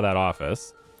get out of that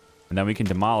office. And then we can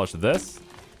demolish this.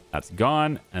 That's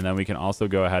gone. And then we can also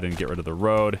go ahead and get rid of the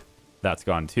road. That's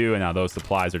gone too. And now those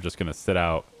supplies are just going to sit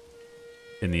out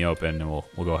in the open, and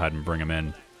we'll go ahead and bring them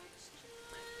in.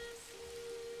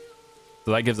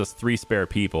 So that gives us 3 spare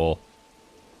people.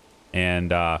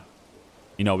 And,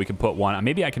 you know, we can put one.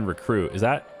 Maybe I can recruit. Is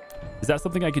that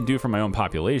something I can do for my own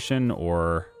population?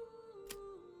 Or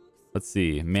let's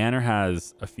see. Manor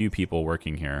has a few people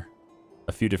working here.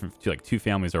 A few different, like 2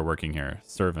 families are working here.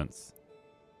 Servants,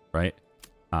 right?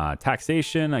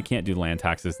 Taxation. I can't do land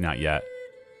taxes. Not yet.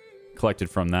 Collected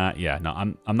from that. Yeah, no,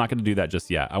 I'm not going to do that just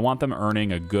yet. I want them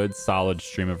earning a good, solid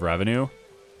stream of revenue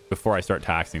before I start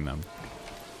taxing them.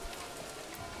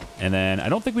 And then I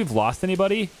don't think we've lost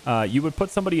anybody. You would put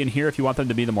somebody in here if you want them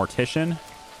to be the mortician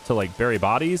to like bury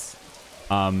bodies.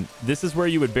 This is where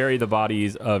you would bury the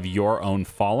bodies of your own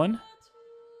fallen.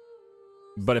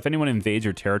 But if anyone invades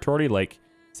your territory, like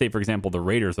say, for example, the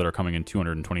raiders that are coming in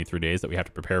 223 days that we have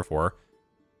to prepare for.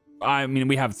 I mean,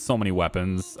 we have so many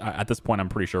weapons. At this point, I'm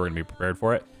pretty sure we're going to be prepared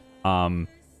for it.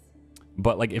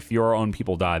 But like if your own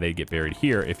people die, they get buried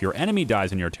here. If your enemy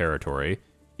dies in your territory,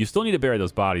 you still need to bury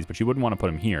those bodies, but you wouldn't want to put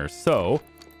them here. So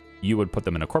you would put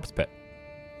them in a corpse pit.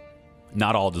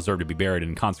 Not all deserve to be buried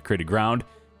in consecrated ground.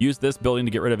 Use this building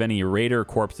to get rid of any raider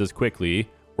corpses quickly.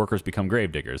 Workers become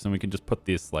grave diggers. And we can just put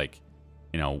this like,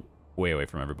 you know, way away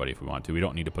from everybody if we want to. We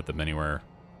don't need to put them anywhere,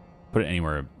 put it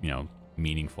anywhere, you know,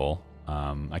 meaningful.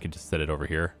 I could just set it over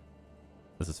here.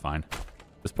 This is fine.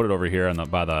 Just put it over here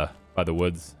by the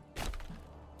woods.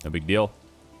 No big deal.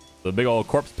 So the big old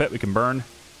corpse pit we can burn.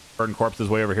 Burn corpses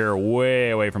way over here, way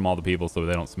away from all the people so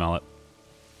they don't smell it.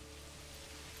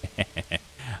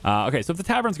 Okay, so if the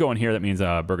tavern's going here, that means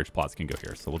burgage plots can go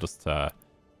here. So we'll just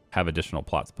have additional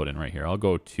plots put in right here. I'll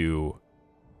go with 2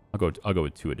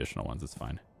 additional ones. It's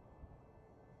fine.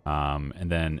 And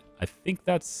then I think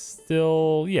that's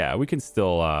still, yeah, we can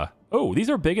still, oh, these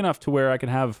are big enough to where I can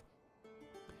have,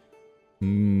 no,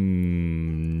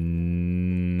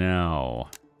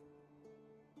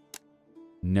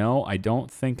 I don't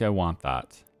think I want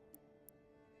that.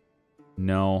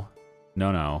 No,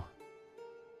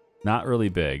 not really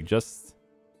big, just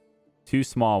 2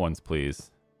 small ones,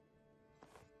 please.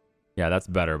 Yeah, that's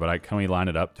better, but can we line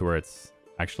it up to where it's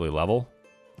actually level?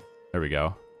 There we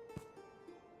go.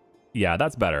 Yeah,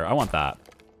 that's better. I want that.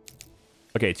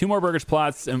 Okay, 2 more burgage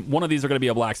plots, and one of these are going to be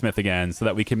a blacksmith again, so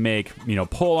that we can make, you know,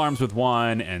 pole arms with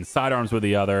one and side arms with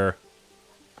the other.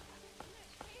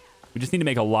 We just need to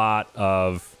make a lot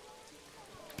of,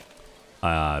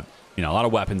 you know, a lot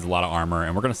of weapons, a lot of armor,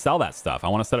 and we're going to sell that stuff. I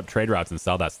want to set up trade routes and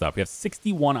sell that stuff. We have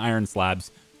 61 iron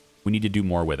slabs. We need to do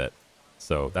more with it.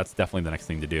 So that's definitely the next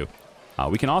thing to do.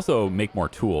 We can also make more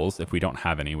tools if we don't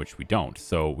have any, which we don't.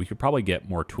 So we could probably get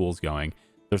more tools going.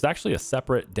 There's actually a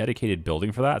separate dedicated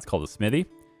building for that. It's called a smithy.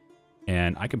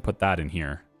 And I can put that in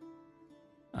here.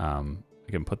 I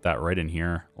can put that right in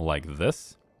here like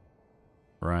this.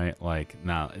 Right? Like,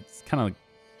 now it's kind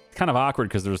of awkward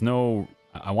because there's no...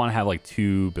 I want to have like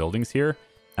 2 buildings here.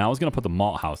 And I was going to put the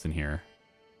malt house in here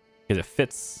because it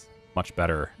fits much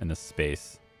better in this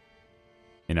space.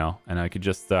 You know? And I could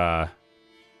just...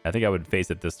 I think I would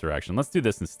face it this direction. Let's do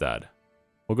this instead.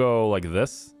 We'll go like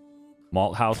this.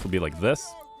 Malt house will be like this.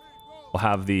 We'll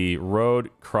have the road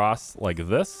cross like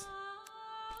this.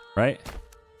 Right?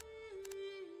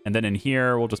 And then in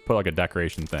here, we'll just put like a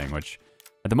decoration thing, which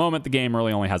at the moment, the game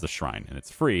really only has a shrine. And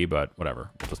it's free, but whatever.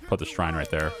 We'll just put the shrine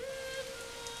right there.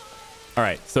 All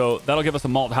right, so that'll give us a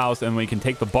malt house, and we can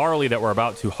take the barley that we're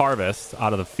about to harvest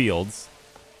out of the fields.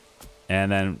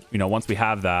 And then, you know, once we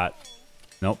have that...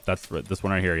 Nope, that's this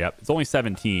one right here. Yep, it's only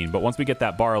 17, but once we get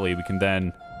that barley, we can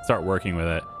then start working with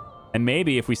it. And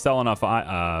maybe if we sell enough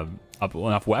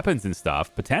weapons and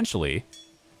stuff, potentially,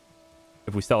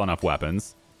 if we sell enough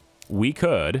weapons, we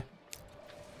could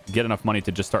get enough money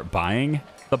to just start buying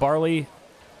the barley,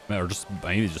 or just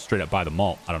maybe just straight up buy the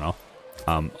malt. I don't know.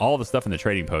 All the stuff in the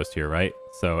trading post here, right?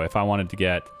 So if I wanted to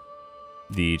get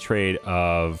the trade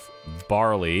of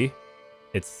barley,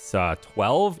 it's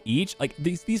 12 each. Like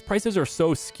these prices are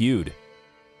so skewed.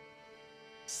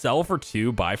 Sell for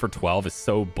 2, buy for 12 is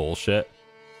so bullshit.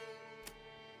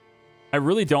 I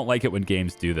really don't like it when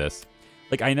games do this.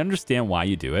 Like, I understand why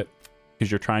you do it,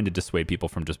 because you're trying to dissuade people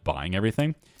from just buying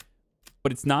everything.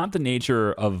 But it's not the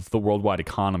nature of the worldwide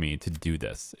economy to do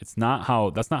this. It's not how,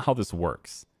 that's not how this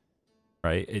works,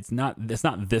 right? It's not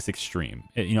this extreme.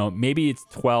 You know, maybe it's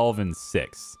 12 and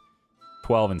 6,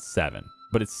 12 and 7,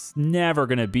 but it's never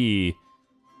going to be,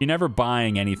 you're never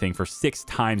buying anything for 6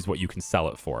 times what you can sell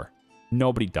it for.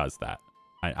 Nobody does that.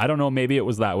 I don't know. Maybe it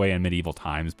was that way in medieval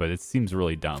times, but it seems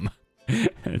really dumb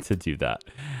to do that.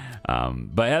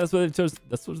 But yeah, that's what they chose.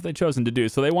 That's what they chosen to do.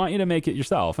 So they want you to make it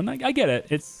yourself, and I get it.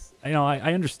 It's, you know,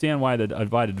 I understand why the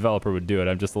developer would do it.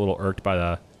 I'm just a little irked by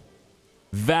the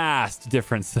vast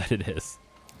difference that it is.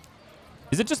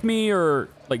 Is it just me, or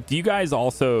like, do you guys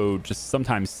also just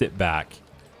sometimes sit back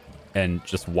and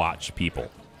just watch people?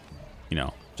 You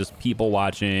know, just people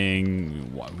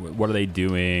watching. What are they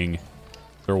doing?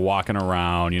 They're walking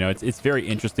around. You know, it's very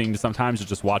interesting to sometimes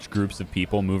just watch groups of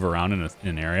people move around in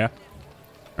an area,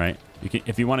 right? You can,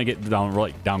 if you want to get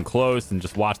down close and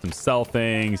just watch them sell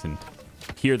things and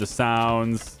hear the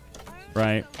sounds,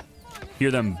 right?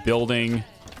 Hear them building,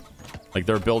 like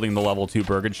they're building the level 2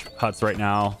 burgage huts right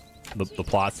now. The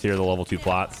plots here, the level 2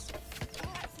 plots,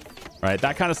 right?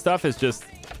 That kind of stuff is just,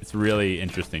 it's really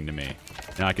interesting to me.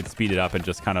 Now I could speed it up and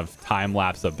just kind of time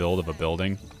lapse a build of a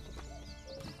building.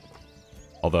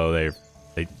 Although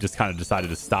they just kind of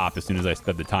decided to stop as soon as I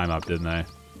sped the time up, didn't they?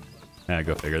 Yeah,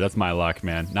 go figure. That's my luck,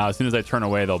 man. Now, as soon as I turn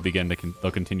away, they'll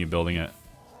continue building it.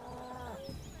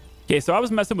 Okay, so I was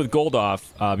messing with gold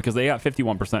off because they got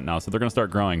 51% now, so they're going to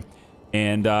start growing.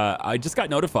 And I just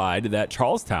got notified that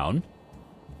Charlestown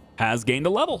has gained a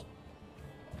level.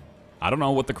 I don't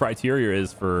know what the criteria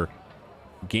is for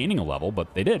gaining a level,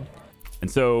 but they did. And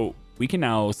so we can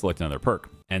now select another perk.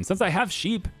 And since I have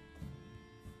sheep,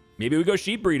 maybe we go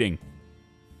sheep breeding.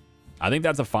 I think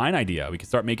that's a fine idea. We can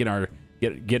start making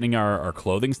getting our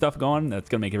clothing stuff going. That's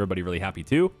going to make everybody really happy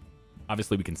too.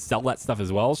 Obviously, we can sell that stuff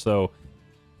as well. So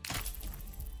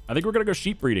I think we're going to go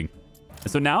sheep breeding.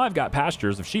 And so now I've got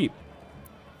pastures of sheep,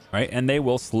 right? And they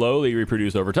will slowly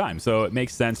reproduce over time. So it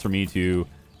makes sense for me to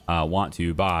want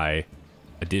to buy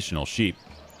additional sheep.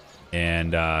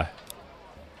 And I'm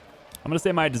going to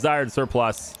say my desired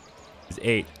surplus is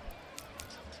 8.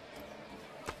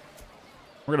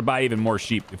 We're going to buy even more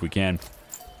sheep if we can.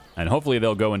 And hopefully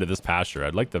they'll go into this pasture.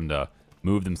 I'd like them to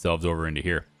move themselves over into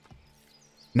here.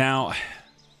 Now,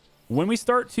 when we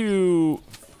start to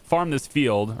farm this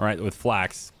field, right, with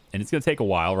flax, and it's going to take a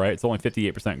while, right? It's only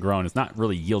 58% grown. It's not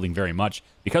really yielding very much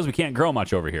because we can't grow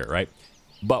much over here, right?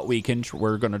 But we're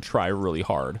going to try really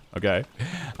hard, okay?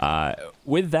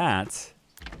 With that,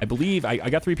 I believe I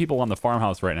got 3 people on the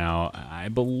farmhouse right now. I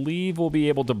believe we'll be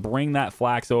able to bring that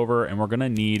flax over, and we're going to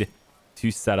need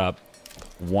to set up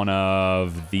one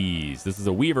of these. This is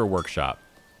a weaver workshop,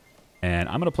 and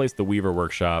I'm going to place the weaver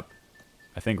workshop,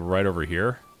 I think, right over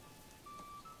here.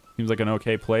 Seems like an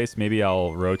okay place. Maybe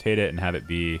I'll rotate it and have it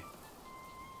be...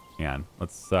 Hang on.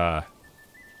 Let's... I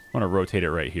want to rotate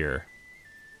it right here.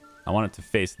 I want it to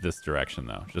face this direction,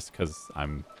 though, just because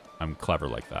I'm clever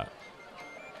like that.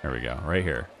 There we go. Right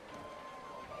here.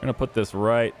 I'm going to put this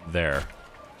right there.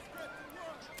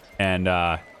 And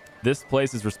this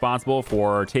place is responsible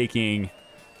for taking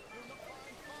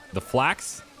the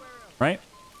flax, right?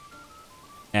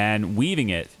 And weaving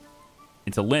it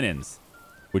into linens,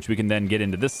 which we can then get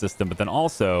into this system. But then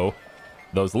also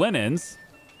those linens,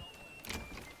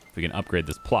 if we can upgrade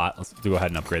this plot, let's go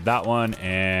ahead and upgrade that one.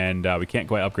 And we can't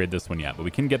quite upgrade this one yet, but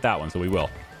we can get that one, so we will.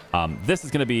 This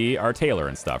is going to be our tailor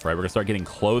and stuff, right? We're going to start getting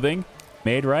clothing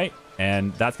made, right?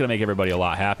 And that's going to make everybody a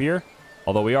lot happier.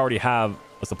 Although we already have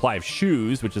a supply of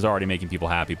shoes, which is already making people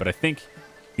happy. But I think,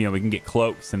 you know, we can get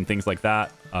cloaks and things like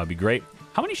that. It'd be great.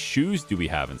 How many shoes do we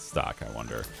have in stock, I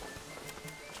wonder?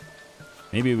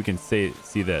 Maybe we can see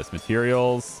this.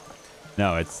 Materials.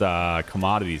 No, it's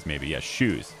commodities maybe. Yeah,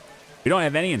 shoes. We don't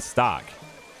have any in stock.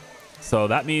 So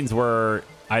that means we're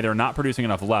either not producing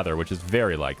enough leather, which is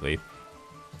very likely,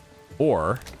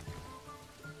 or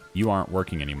you aren't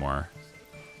working anymore.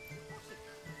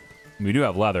 We do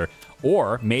have leather.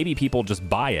 Or maybe people just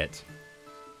buy it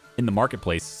in the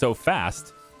marketplace so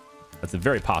fast. That's a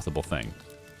very possible thing.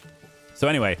 So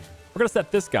anyway, we're going to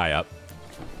set this guy up,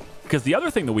 because the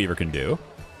other thing the weaver can do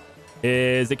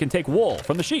is it can take wool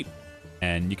from the sheep.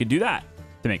 And you can do that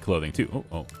to make clothing too.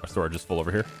 Oh, our storage is full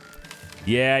over here.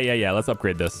 Yeah. Let's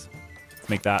upgrade this. Let's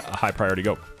make that a high priority.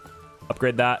 Go.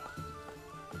 Upgrade that.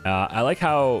 I like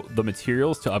how the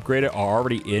materials to upgrade it are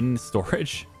already in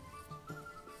storage.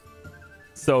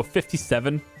 So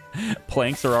 57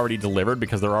 planks are already delivered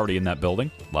because they're already in that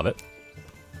building. Love it.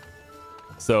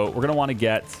 So we're going to want to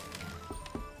get...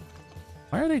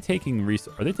 Why are they taking...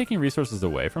 Are they taking resources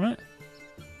away from it?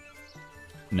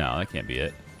 No, that can't be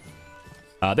it.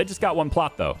 They just got one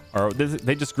plot, though. Or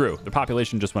they just grew. The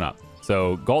population just went up.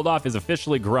 So Goldoff is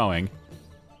officially growing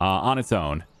on its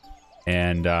own.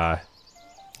 And, man,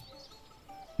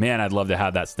 I'd love to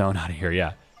have that stone out of here,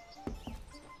 yeah.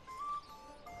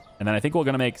 And then I think we're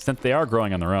going to make, since they are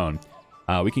growing on their own,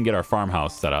 we can get our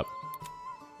farmhouse set up.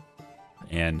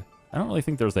 And I don't really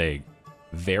think there's a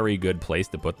very good place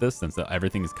to put this since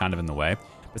everything is kind of in the way.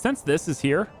 But since this is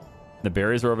here, the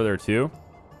berries are over there too,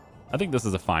 I think this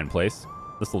is a fine place.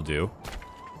 This will do.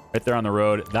 Right there on the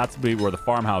road, that's where the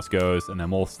farmhouse goes, and then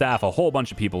we'll staff a whole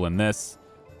bunch of people in this,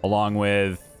 along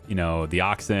with, you know, the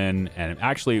oxen, and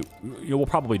actually, we'll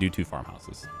probably do 2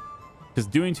 farmhouses. Because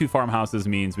doing 2 farmhouses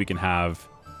means we can have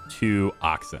 2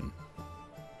 oxen.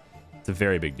 It's a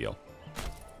very big deal.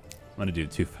 I'm going to do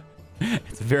 2.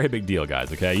 It's a very big deal,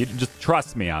 guys, okay? You just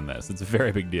trust me on this. It's a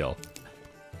very big deal.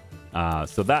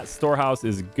 So that storehouse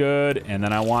is good, and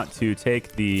then I want to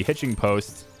take the hitching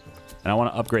post, and I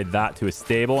want to upgrade that to a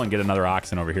stable and get another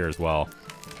oxen over here as well.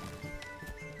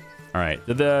 All right.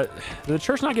 Did the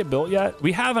church not get built yet?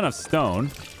 We have enough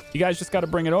stone. You guys just got to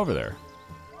bring it over there.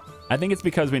 I think it's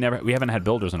because we haven't had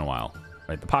builders in a while.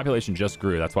 Right? The population just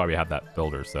grew. That's why we have that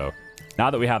builder. So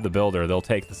now that we have the builder, they'll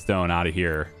take the stone out of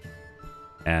here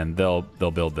and they'll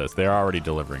build this. They're already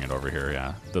delivering it over here.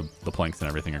 Yeah. The planks and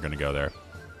everything are going to go there.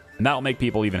 And that will make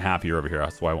people even happier over here.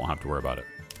 That's why I won't have to worry about it.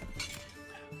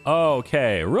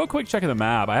 Okay, real quick check of the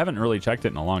map. I haven't really checked it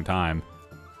in a long time,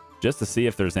 just to see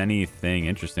if there's anything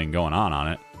interesting going on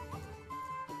it.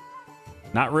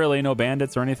 Not really, no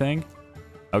bandits or anything.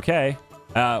 Okay,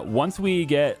 once we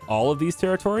get all of these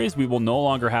territories, we will no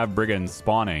longer have brigands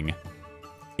spawning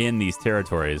in these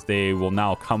territories. They will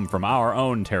now come from our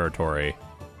own territory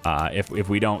if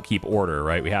we don't keep order,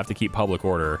 right? We have to keep public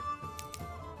order.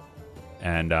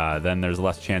 And then there's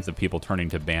less chance of people turning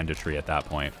to banditry at that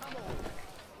point.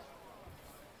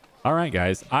 All right,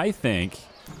 guys, I think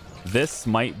this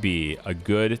might be a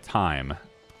good time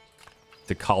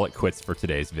to call it quits for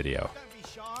today's video.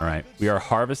 All right, we are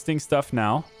harvesting stuff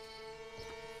now. All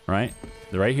right,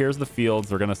 right here's the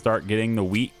fields. We're going to start getting the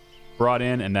wheat brought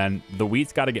in, and then the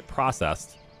wheat's got to get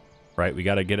processed, right? We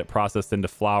got to get it processed into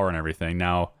flour and everything.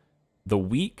 Now, the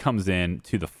wheat comes in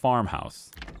to the farmhouse.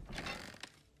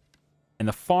 And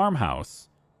the farmhouse,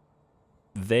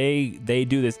 they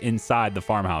do this inside the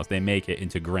farmhouse. They make it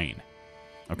into grain,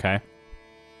 okay?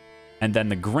 And then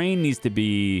the grain needs to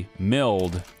be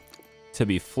milled to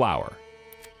be flour.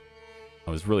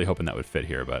 I was really hoping that would fit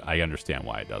here, but I understand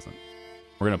why it doesn't.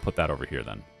 We're going to put that over here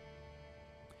then.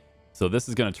 So this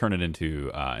is going to turn it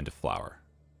into flour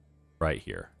right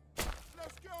here.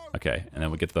 Okay, and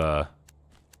then we get the...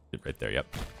 right there, yep.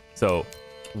 So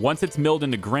once it's milled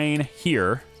into grain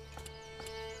here,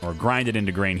 or grinded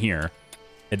into grain here,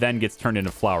 it then gets turned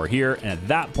into flour here, and at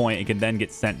that point, it can then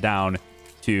get sent down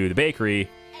to the bakery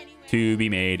to be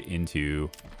made into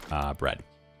bread.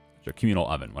 So communal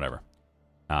oven, whatever.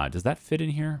 Does that fit in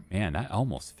here? Man, that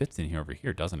almost fits in here over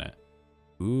here, doesn't it?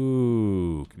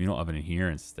 Ooh, communal oven in here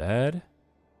instead.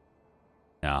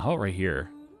 Now, how about right here?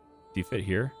 Do you fit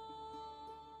here?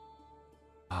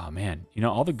 Oh, man. You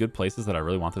know, all the good places that I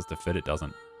really want this to fit, it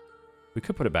doesn't. We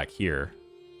could put it back here.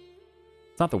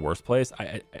 It's not the worst place.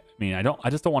 I mean, I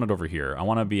just don't want it over here. I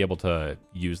want to be able to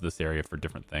use this area for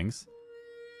different things.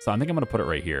 So I think I'm going to put it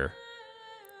right here.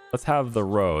 Let's have the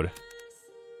road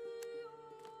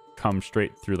come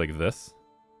straight through like this.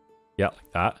 Yeah,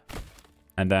 like that.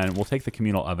 And then we'll take the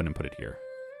communal oven and put it here.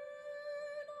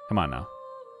 Come on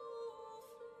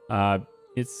now.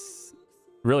 It's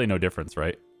really no difference,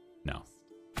 right? No.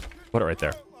 Put it right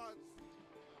there.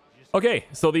 Okay,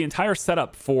 so the entire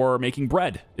setup for making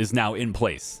bread is now in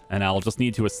place, and I'll just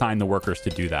need to assign the workers to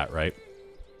do that, right?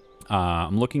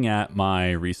 I'm looking at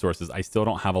my resources. I still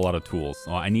don't have a lot of tools,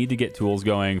 so I need to get tools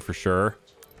going for sure.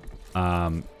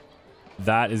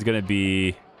 That is going to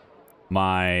be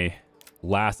my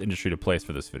last industry to place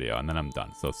for this video, and then I'm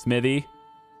done. So smithy,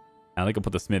 I think I'll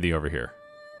put the smithy over here.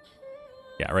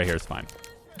 Yeah, right here is fine.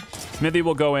 Smithy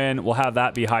will go in. We'll have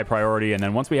that be high priority, and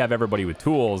then once we have everybody with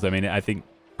tools, I mean, I think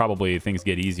probably things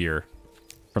get easier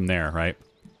from there, right?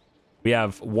 We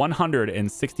have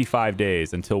 165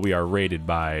 days until we are raided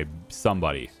by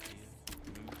somebody.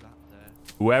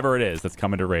 Whoever it is that's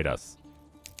coming to raid us.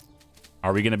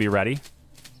 Are we going to be ready?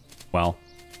 Well,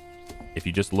 if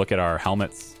you just look at our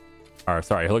helmets,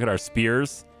 look at our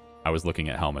spears. I was looking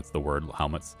at helmets, the word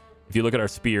helmets. If you look at our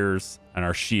spears and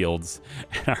our shields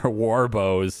and our war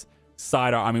bows,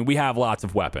 sidearm, I mean, we have lots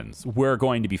of weapons. We're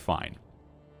going to be fine.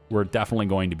 We're definitely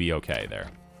going to be okay there.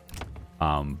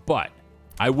 But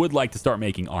I would like to start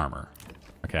making armor.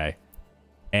 Okay.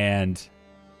 And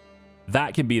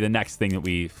that can be the next thing that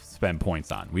we spend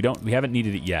points on. We haven't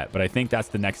needed it yet, but I think that's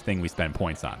the next thing we spend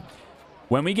points on.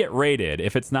 When we get raided,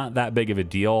 if it's not that big of a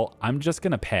deal, I'm just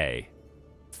going to pay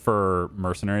for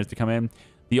mercenaries to come in.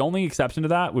 The only exception to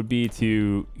that would be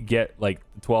to get like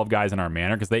 12 guys in our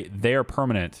manor, because they are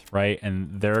permanent, right?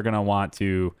 And they're going to want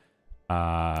to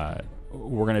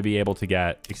we're going to be able to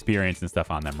get experience and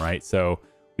stuff on them, right? So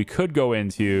we could go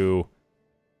into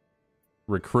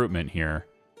recruitment here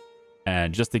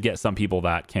and just to get some people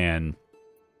that can,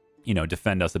 you know,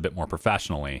 defend us a bit more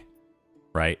professionally,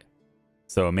 right?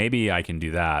 So maybe I can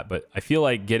do that, but I feel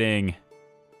like getting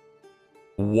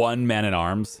 1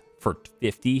 man-at-arms for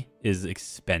 50 is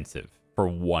expensive for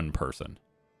one person,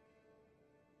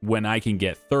 when I can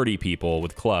get 30 people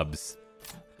with clubs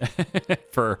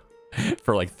for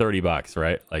like $30,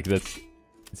 right? Like it's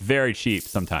very cheap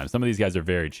sometimes. Some of these guys are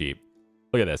very cheap.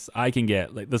 Look at this. I can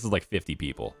get, like, this is like 50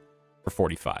 people for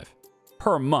 45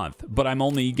 per month, but I'm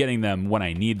only getting them when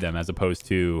I need them, as opposed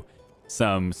to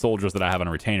some soldiers that I have on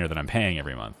a retainer that I'm paying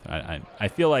every month. I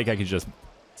feel like I could just,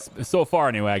 so far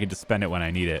anyway, I could just spend it when I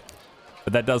need it.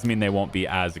 But that does mean they won't be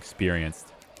as experienced.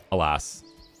 Alas,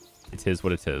 it is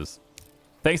what it is.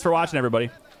 Thanks for watching, everybody.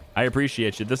 I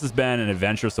appreciate you. This has been an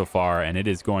adventure so far, and it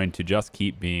is going to just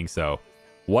keep being so.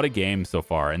 What a game so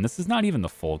far. And this is not even the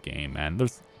full game, man.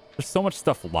 There's so much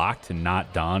stuff locked and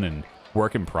not done and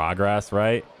work in progress,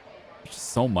 right? There's just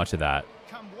so much of that.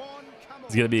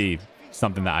 It's going to be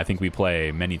something that I think we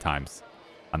play many times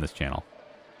on this channel.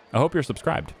 I hope you're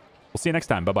subscribed. We'll see you next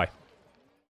time. Bye-bye.